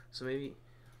 Yes. So maybe...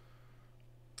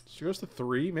 She goes to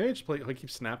 3. Maybe I just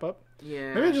keep snap up.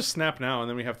 Yeah. Maybe I just snap now, and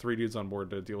then we have 3 dudes on board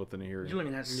to deal with the Nahiri. You don't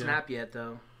even have snap yet,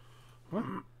 though. What?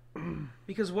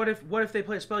 Because what if they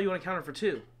play a spell you want to counter for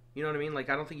 2? You know what I mean? Like,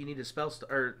 I don't think you need a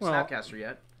or Well, Snapcaster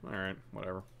yet. All right,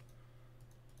 whatever.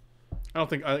 I don't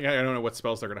think I don't know what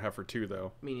spells they're gonna have for 2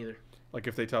 though. Me neither. Like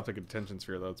if they top the Attention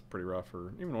Sphere, that's pretty rough.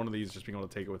 Or even one of these, just being able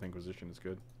to take it with Inquisition is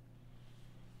good.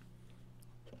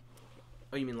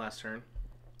 Oh, you mean last turn?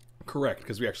 Correct,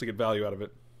 because we actually get value out of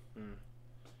it. I'm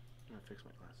gonna fix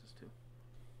my glasses too.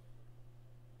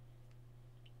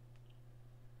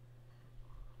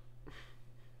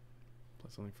 Play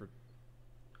something for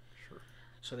sure.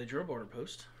 So they drew a border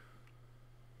post.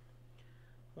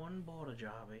 1 border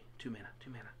jobby. 2 mana. 2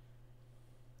 mana.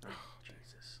 Oh,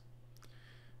 Jesus.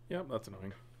 Yep, that's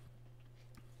annoying.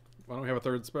 Why don't we have a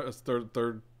third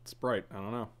sprite? I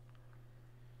don't know.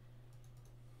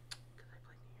 Because they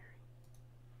played Nihil.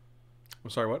 I'm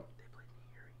sorry, what? They played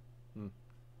Nihil.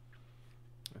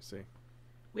 I see.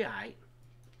 We aight.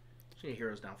 Just need a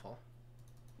Hero's Downfall.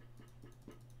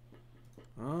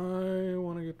 I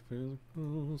want to get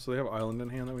physical. So they have Island in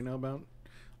hand that we know about?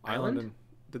 Island? And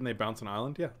didn't they bounce an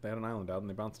island? Yeah, they had an island out and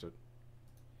they bounced it.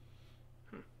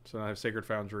 So now I have Sacred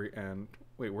Foundry and...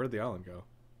 Wait, where did the island go?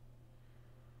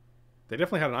 They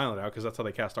definitely had an island out because that's how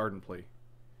they cast Ardent Plea.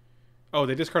 Oh,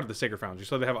 they discarded the Sacred Foundry,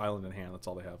 so they have island in hand. That's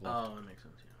all they have left. Oh, that makes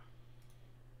sense,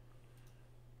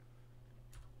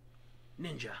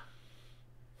 yeah. Ninja.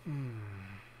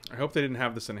 I hope they didn't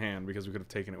have this in hand because we could have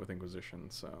taken it with Inquisition,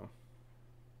 so...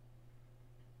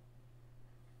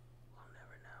 We'll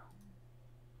never know.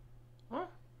 Well,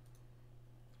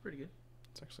 it's pretty good.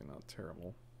 It's actually not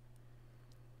terrible.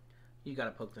 You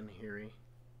gotta poke the Nihil.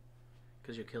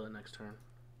 Because you'll kill it next turn.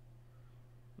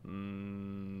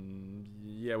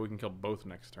 Yeah, we can kill both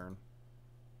next turn.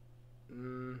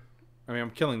 Mm. I mean,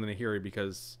 I'm killing the Nihil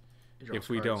because if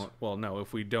we cards. don't... Well, no,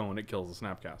 if we don't, it kills the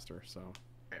Snapcaster, so...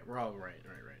 Right, we're all right.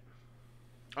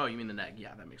 Oh, you mean the neg?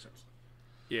 Yeah, that makes sense.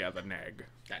 Yeah, the nag.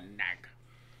 The neg.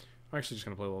 I'm actually just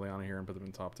going to play Liliana here and put them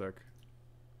in top deck.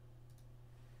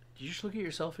 Did you just look at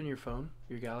yourself in your phone?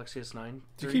 Your Galaxy S9?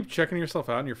 Do you keep checking yourself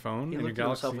out on your phone? He in your looked at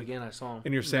Galaxy? himself again. I saw him.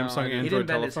 In your Samsung He Android didn't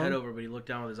bend his telephone? head over, but he looked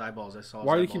down with his eyeballs. I saw.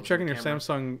 Why do you his keep eyeballs checking in your the camera.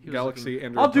 Samsung He was Galaxy looking-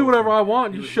 Android I'll do whatever I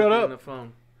want. He You was shut looking up. in the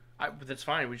phone. But that's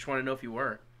fine. We just want to know if you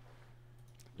were.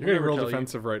 You're getting never real tell you.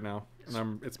 defensive right now,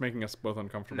 and it's making us both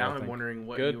uncomfortable. Now I I'm think. wondering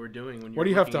what Good. you were doing when you What were do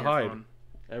you have looking to at your hide? phone.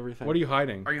 Everything. What are you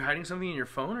hiding? Are you hiding something in your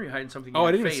phone, or are you hiding something in Oh, your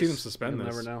I didn't face? even see them suspend You'll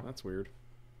this. never know. That's weird.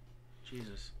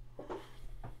 Jesus.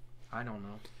 I don't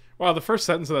know. Wow, the first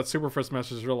sentence of that super first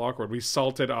message is real awkward. We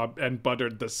salted up and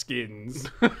buttered the skins.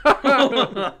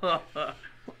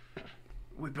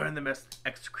 We burned them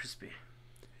extra crispy.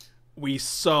 We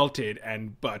salted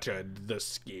and buttered the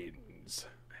skins.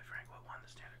 Hey, Frank, what won the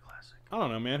Standard Classic? I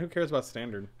don't know, man. Who cares about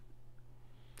standard?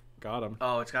 Got him.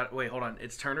 Oh, it's got... Wait, hold on.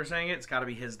 It's Turner saying it? It's got to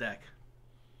be his deck.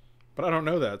 But I don't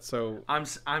know that, so...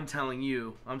 I'm telling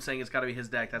you. I'm saying it's got to be his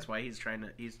deck. That's why he's trying to...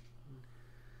 He's...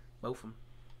 Both them.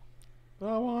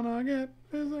 I wanna get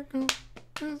physical.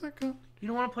 You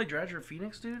don't want to play Dredge or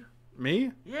Phoenix, dude?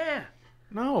 Me? Yeah.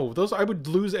 No, those I would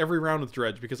lose every round with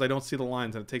Dredge because I don't see the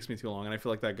lines and it takes me too long, and I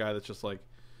feel like that guy that's just like,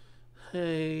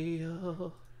 hey,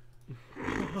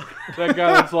 That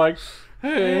guy that's like,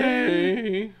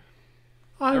 hey.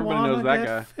 I Everybody wanna knows that get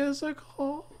guy.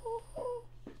 physical.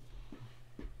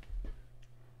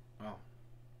 Oh.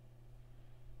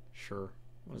 Sure.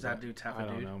 What Does is that dude tap a I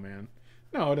don't dude? know, man.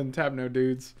 No, it didn't tap no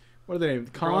dudes. What are they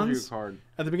named? Draws you a Cons? card.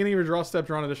 At the beginning of your draw step,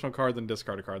 draw an additional card, then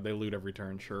discard a card. They loot every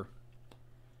turn, sure.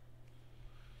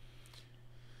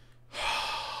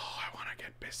 I want to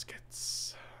get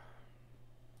biscuits.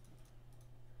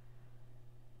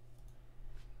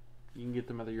 You can get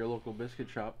them at your local biscuit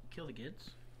shop. Kill the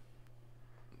kids?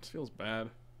 This feels bad.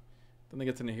 Then they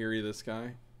get to Nahiri, this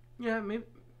guy. Yeah, maybe.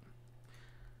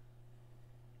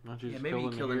 Why don't you Yeah, just maybe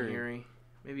you kill the Nahiri? Nihil.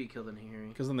 Maybe you kill the Nihil.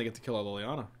 Because then they get to kill our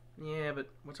Liliana. Yeah, but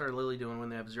what's our Lily doing when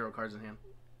they have 0 cards in hand?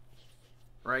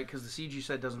 Right? Because the CG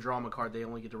set doesn't draw them a card. They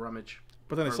only get to rummage.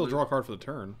 But then they Or still loot. draw a card for the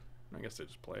turn. I guess they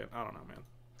just play it. I don't know, man.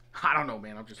 I don't know,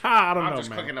 man. I'm just... I don't I'm know, just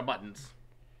man. clicking the buttons.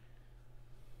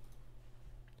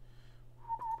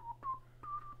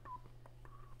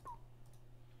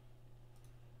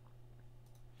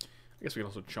 I guess we could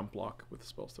also chump block with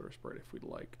Spellstutter Sprite if we'd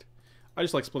liked. I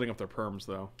just like splitting up their perms,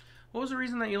 though. What was the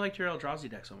reason that you liked your Eldrazi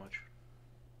deck so much?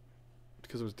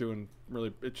 Because it was doing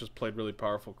really... It just played really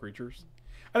powerful creatures.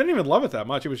 I didn't even love it that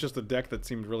much. It was just a deck that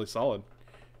seemed really solid.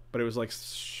 But it was, like,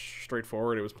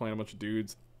 straightforward. It was playing a bunch of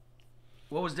dudes.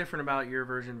 What was different about your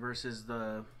version versus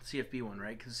the CFB one,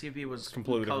 right? Because CFB was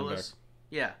completely different colorless.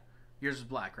 Yeah. Yours was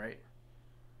black, right?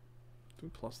 Do we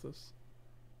plus this?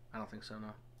 I don't think so, no.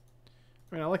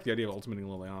 I mean, I like the idea of ultimating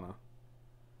Liliana.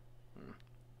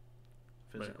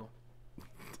 Physical.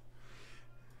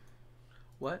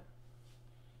 What?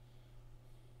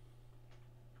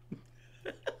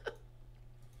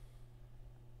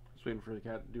 Just waiting for the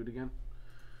cat to do it again.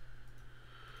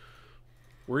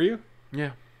 Were you?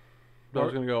 Yeah. But I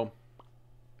was gonna go.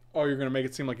 Oh, you're gonna make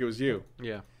it seem like it was you.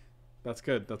 Yeah. That's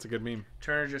good. That's a good meme.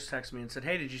 Turner just texted me and said,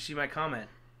 "Hey, did you see my comment?"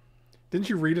 Didn't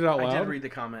you read it out loud? I did read the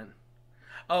comment.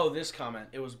 Oh, this comment.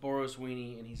 It was Boros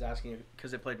Weenie, and he's asking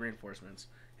because it played reinforcements.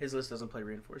 His list doesn't play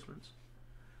reinforcements.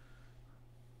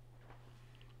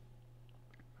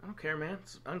 I don't care, man.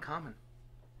 It's uncommon.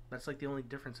 That's like the only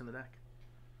difference in the deck.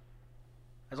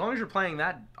 As long as you're playing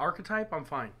that archetype, I'm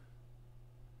fine.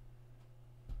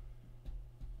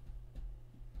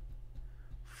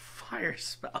 Fire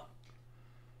spell.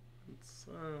 It's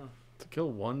to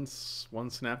kill one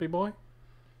snappy boy.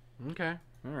 Okay.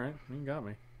 All right, you got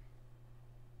me.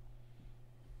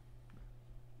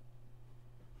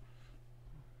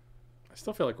 I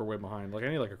still feel like we're way behind. Like I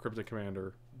need like a Cryptic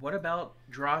Commander. What about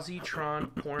Drazi Tron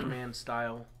Porn Man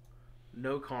style?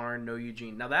 No Karn, no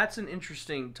Eugene. Now that's an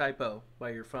interesting typo by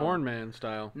your phone. Porn man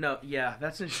style. No, yeah,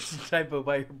 that's an interesting typo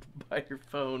by your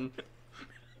phone.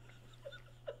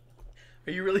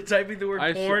 Are you really typing the word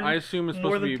porn? I assume it's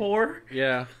more supposed to than be poor.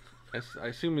 Yeah, I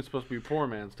assume it's supposed to be poor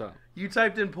man style. You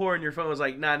typed in poor and your phone was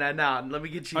like, nah. Let me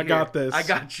get you. I got this. I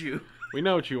got you. We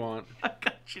know what you want. I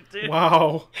got you, dude.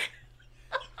 Wow.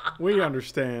 We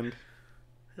understand.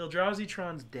 Eldrazi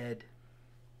Tron's dead.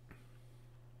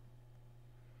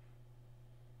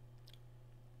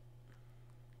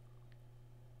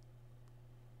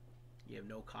 You have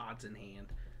no cards in hand.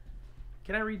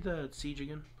 Can I read the siege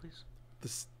again, please?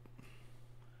 This.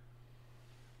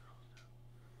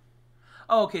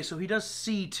 Oh, okay. So he does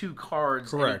see 2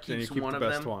 cards. Correct, and and he you keeps keep one the of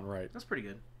best them. one, right? That's pretty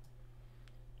good.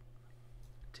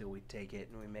 Till we take it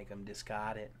and we make them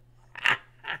discard it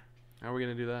How are we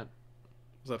gonna do that?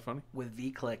 Was that funny? with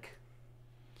V-Click.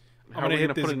 How are we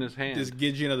gonna put it in his hand? This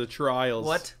Gideon of the Trials.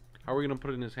 What? How are we gonna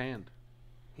put it in his hand?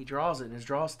 He draws it in his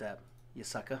draw step. You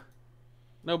sucker.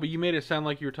 No, but you made it sound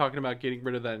like you were talking about getting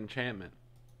rid of that enchantment.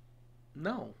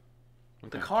 No.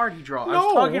 Okay. The card he draws. I No.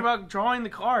 was talking about drawing the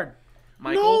card.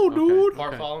 Michael. No, dude. Okay.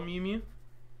 Bartholomew.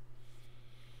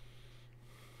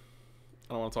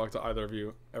 I don't want to talk to either of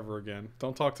you ever again.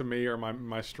 Don't talk to me or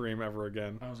my stream ever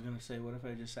again. I was going to say, what if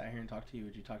I just sat here and talked to you?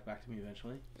 Would you talk back to me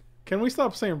eventually? Can we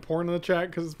stop saying porn in the chat?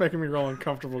 Because it's making me real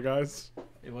uncomfortable, guys.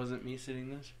 It wasn't me sitting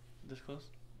this close?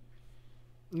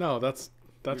 No, that's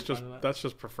You're just fine with that? that's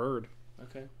just preferred.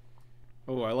 Okay.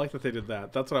 Oh, I like that they did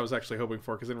that. That's what I was actually hoping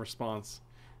for. Because in response,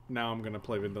 now I'm gonna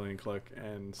play Vendilion Clique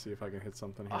and see if I can hit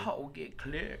something here. Oh, get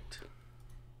clicked.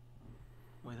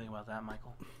 What do you think about that,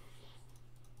 Michael?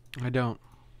 I don't.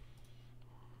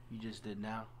 You just did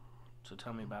now. So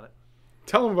tell me about it.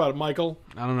 Tell him about it, Michael.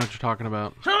 I don't know what you're talking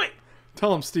about. Tell me!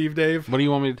 Tell him, Steve Dave. What do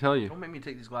you want me to tell you? Don't make me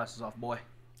take these glasses off, boy.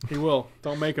 He will.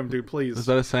 Don't make him, dude. Please. Is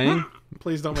that a saying?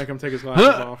 Please don't make him take his glasses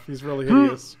off. He's really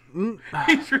hideous.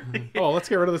 He's really... Oh, let's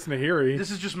get rid of this Nahiri. This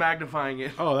is just magnifying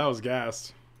it. Oh, that was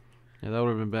gassed. Yeah, that would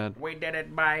have been bad. We did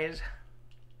it, boys.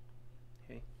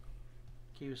 Okay.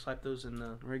 Can you slap those in the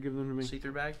All right, give them to me.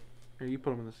 see-through bag? Here, you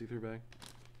put them in the see-through bag.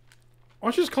 Why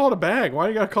don't you just call it a bag? Why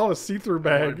do you gotta call it a see-through I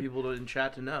wanted bag? people in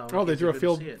chat to know. Oh, they in case drew a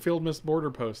couldn't see it. field mist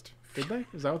border post. Did they?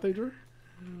 Is that what they drew?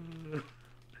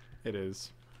 It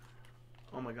is.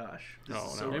 Oh my gosh. This Oh,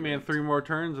 is no. so Hey, man, 3 more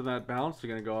turns and that bounce is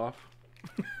going to go off.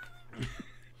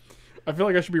 I feel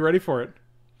like I should be ready for it.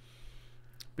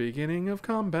 Beginning of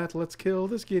combat. Let's kill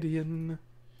this Gideon.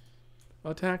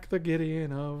 Attack the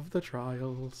Gideon of the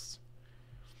Trials.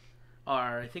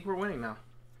 Alright, I think we're winning now.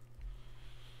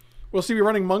 We'll see. We're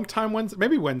running Monk Time Wednesday.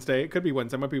 Maybe Wednesday. It could be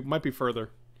Wednesday. Might be further.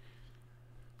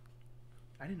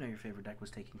 I didn't know your favorite deck was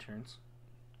taking turns.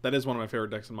 That is one of my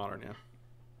favorite decks in Modern. Yeah.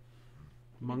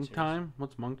 Monk serious. time?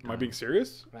 What's monk time? Am I being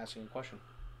serious? I'm asking a question.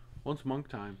 What's monk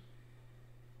time?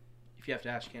 If you have to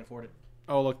ask, you can't afford it.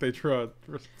 Oh, look, they drew a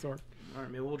sword. Alright,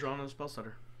 maybe we'll draw another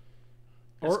Spellstutter.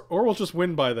 Or we'll just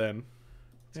win by then.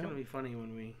 It's Yeah. gonna be funny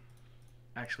when we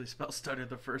actually Spellstutter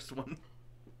the first one.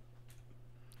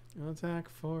 Attack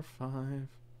for 5.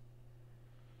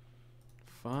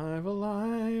 5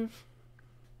 alive.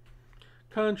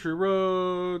 Country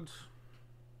roads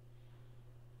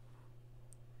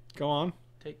Go on.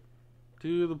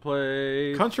 to the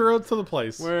place Country roads to the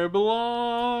place. where it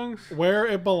belongs. Where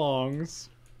it belongs.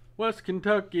 West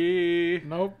Kentucky.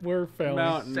 Nope, we're failing.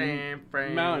 Mountain. San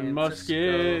Francisco. Mountain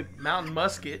Musket. Mountain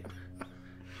Musket.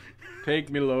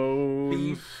 Take me loans.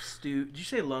 Beef stew. Did you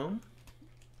say loam?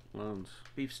 Loans.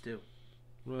 Beef stew.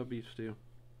 What about beef stew?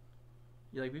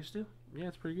 You like beef stew? Yeah,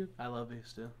 it's pretty good. I love beef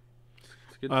stew.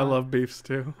 It's a good I time. love beef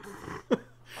stew. Do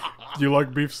you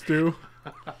like beef stew?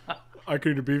 I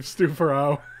could eat a beef stew for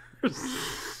hours.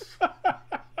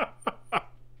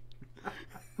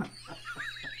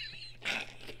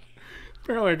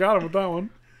 Apparently I got him with that one.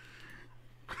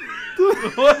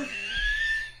 What?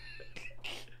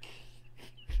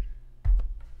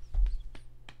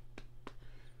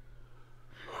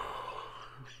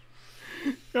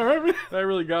 All right, man. That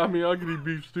really got me. I could eat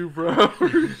beef stew for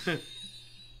hours.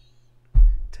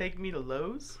 Take me to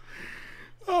Lowe's?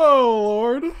 Oh,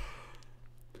 Lord.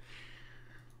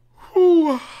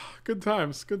 Whew. Good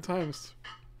times. Good times.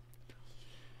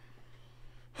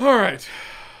 All right.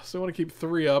 So I want to keep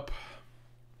 3 up.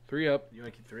 3 up. You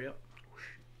want to keep 3 up?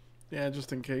 Yeah,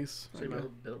 just in case. So you might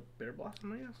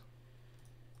Bitterblossom, I guess?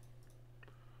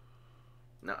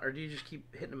 No, or do you just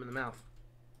keep hitting them in the mouth?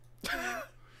 I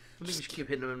think you should keep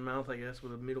hitting them in the mouth, I guess,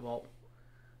 with a Mutavault.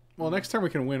 Well, next time we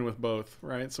can win with both,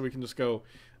 right? So we can just go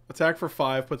attack for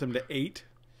 5, put them to 8,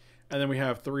 and then we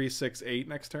have 3, 6, 8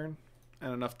 next turn,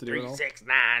 and enough to do it all. 3, 6,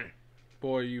 9.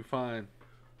 Boy, you fine.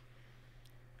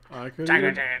 I could One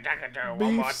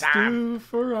more beef time. stew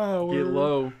for hours. Get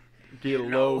low. Get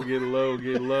low. Get low.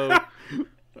 Get low.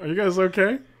 Are you guys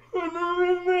okay?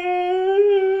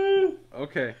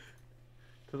 Okay.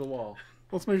 To the wall.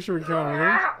 Let's make sure we count on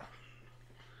it.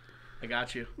 I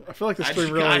got you. I feel like the I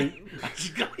stream really...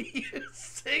 just got you.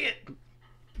 Sing it.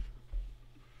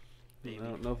 Baby.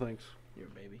 No thanks. You're a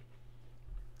baby.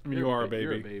 I mean, you are a baby.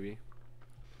 You're a baby.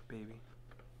 Baby.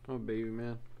 I'm a baby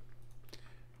man.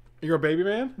 You're a baby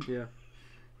man? Yeah.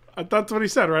 That's what he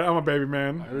said, right? I'm a baby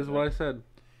man. That is what I said.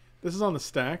 This is on the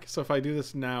stack, so if I do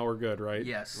this now, we're good, right?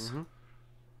 Yes. Mm-hmm.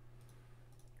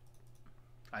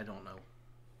 I don't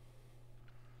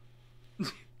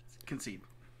know. Concede.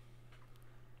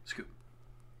 Scoop.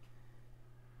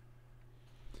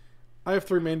 I have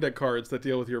 3 main deck cards that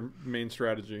deal with your main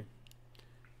strategy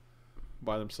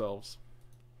by themselves.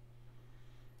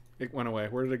 It went away.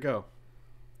 Where did it go?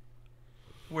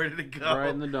 Where did it go? Right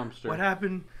in the dumpster. What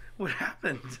happened? What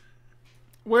happened?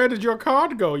 Where did your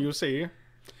card go, you see?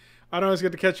 I don't always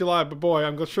get to catch you live, but boy,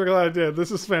 I'm sure glad I did.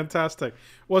 This is fantastic.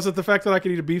 Was it the fact that I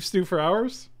could eat a beef stew for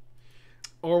hours?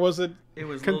 Or was it,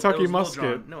 Kentucky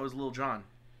Musket? No, it was Lil Jon.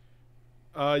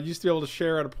 Used to be able to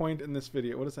share at a point in this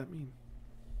video. What does that mean?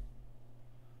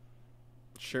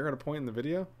 Share at a point in the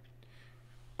video?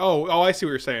 Oh, I see what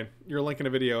you're saying. You're linking a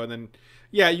video, and then...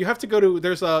 Yeah, you have to go to...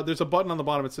 There's a button on the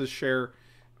bottom that says share,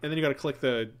 and then you got to click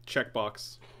the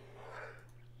checkbox.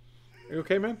 Are you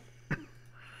okay, man?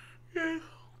 Yeah.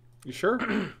 You sure?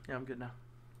 Yeah, I'm good now.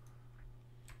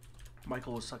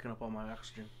 Michael was sucking up all my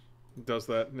oxygen. It does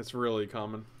that, and it's really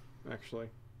common, actually.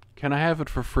 Can I have it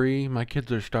for free? My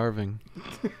kids are starving.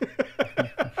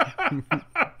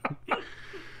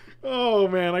 Oh,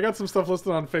 man, I got some stuff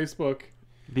listed on Facebook.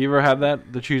 Do you ever have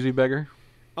that? The choosy beggar?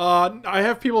 I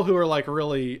have people who are like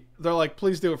really... They're like,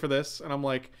 please do it for this. And I'm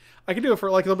like, I can do it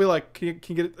for... Like, they'll be like, can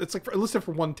you get it? It's like listed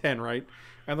for 110, right?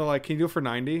 And they're like, can you do it for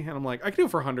 90? And I'm like, I can do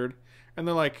it for 100. And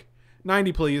they're like,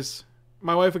 90, please.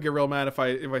 My wife would get real mad if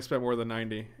I spent more than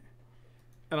 90.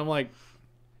 And I'm like,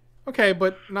 okay,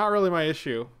 but not really my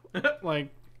issue.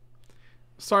 Like,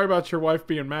 sorry about your wife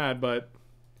being mad, but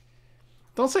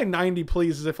don't say 90,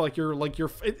 please, as if like you're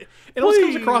it almost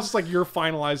comes across as like you're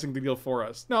finalizing the deal for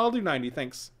us. No, I'll do 90,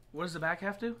 thanks. What does the back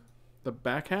half do? The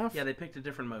back half? Yeah, they picked a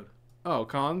different mode. Oh,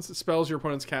 cons. Spells your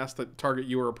opponent's cast that target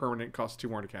you or a permanent cost 2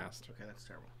 more to cast. Okay, that's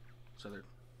terrible. So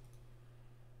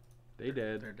They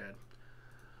dead. they're dead.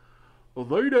 Well,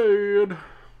 they did. You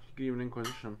can even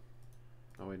Inquisition.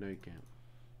 Oh, wait, no, you can't.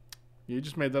 You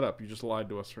just made that up. You just lied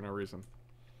to us for no reason.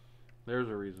 There's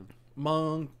a reason.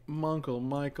 Munkle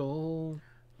Michael,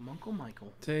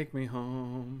 take me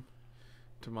home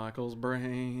to Michael's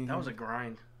brain. That was a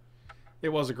grind. It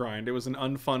was a grind. It was an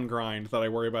unfun grind that I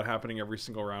worry about happening every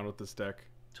single round with this deck.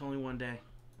 It's only one day.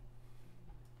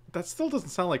 That still doesn't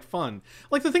sound like fun.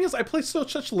 Like, the thing is, I play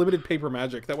such limited paper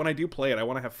Magic that when I do play it, I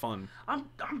want to have fun. I'm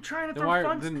trying to Then throw why-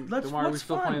 fun. then Let's, why are we what's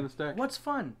still fun? playing this deck? What's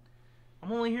fun?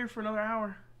 I'm only here for another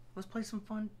hour. Let's play some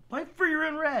fun. Play for your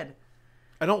in red.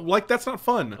 I don't like... That's not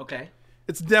fun. Okay.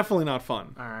 It's definitely not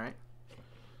fun. All right.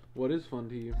 What is fun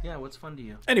to you? Yeah, what's fun to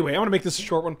you? Anyway, I'm going to make this a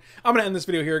short one. I'm going to end this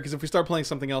video here because if we start playing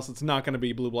something else, it's not going to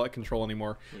be Blue Black Control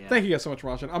anymore. Yeah. Thank you guys so much for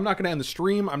watching. I'm not going to end the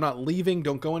stream. I'm not leaving.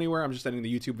 Don't go anywhere. I'm just ending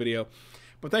the YouTube video.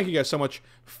 But thank you guys so much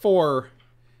for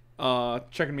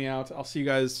checking me out. I'll see you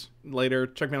guys later.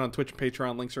 Check me out on Twitch and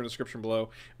Patreon. Links are in the description below.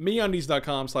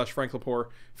 MeUndies.com/Frank Lepore.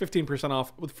 15%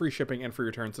 off with free shipping and free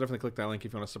returns. So definitely click that link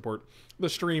if you want to support the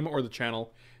stream or the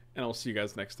channel. And I'll see you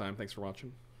guys next time. Thanks for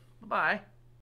watching. Bye-bye.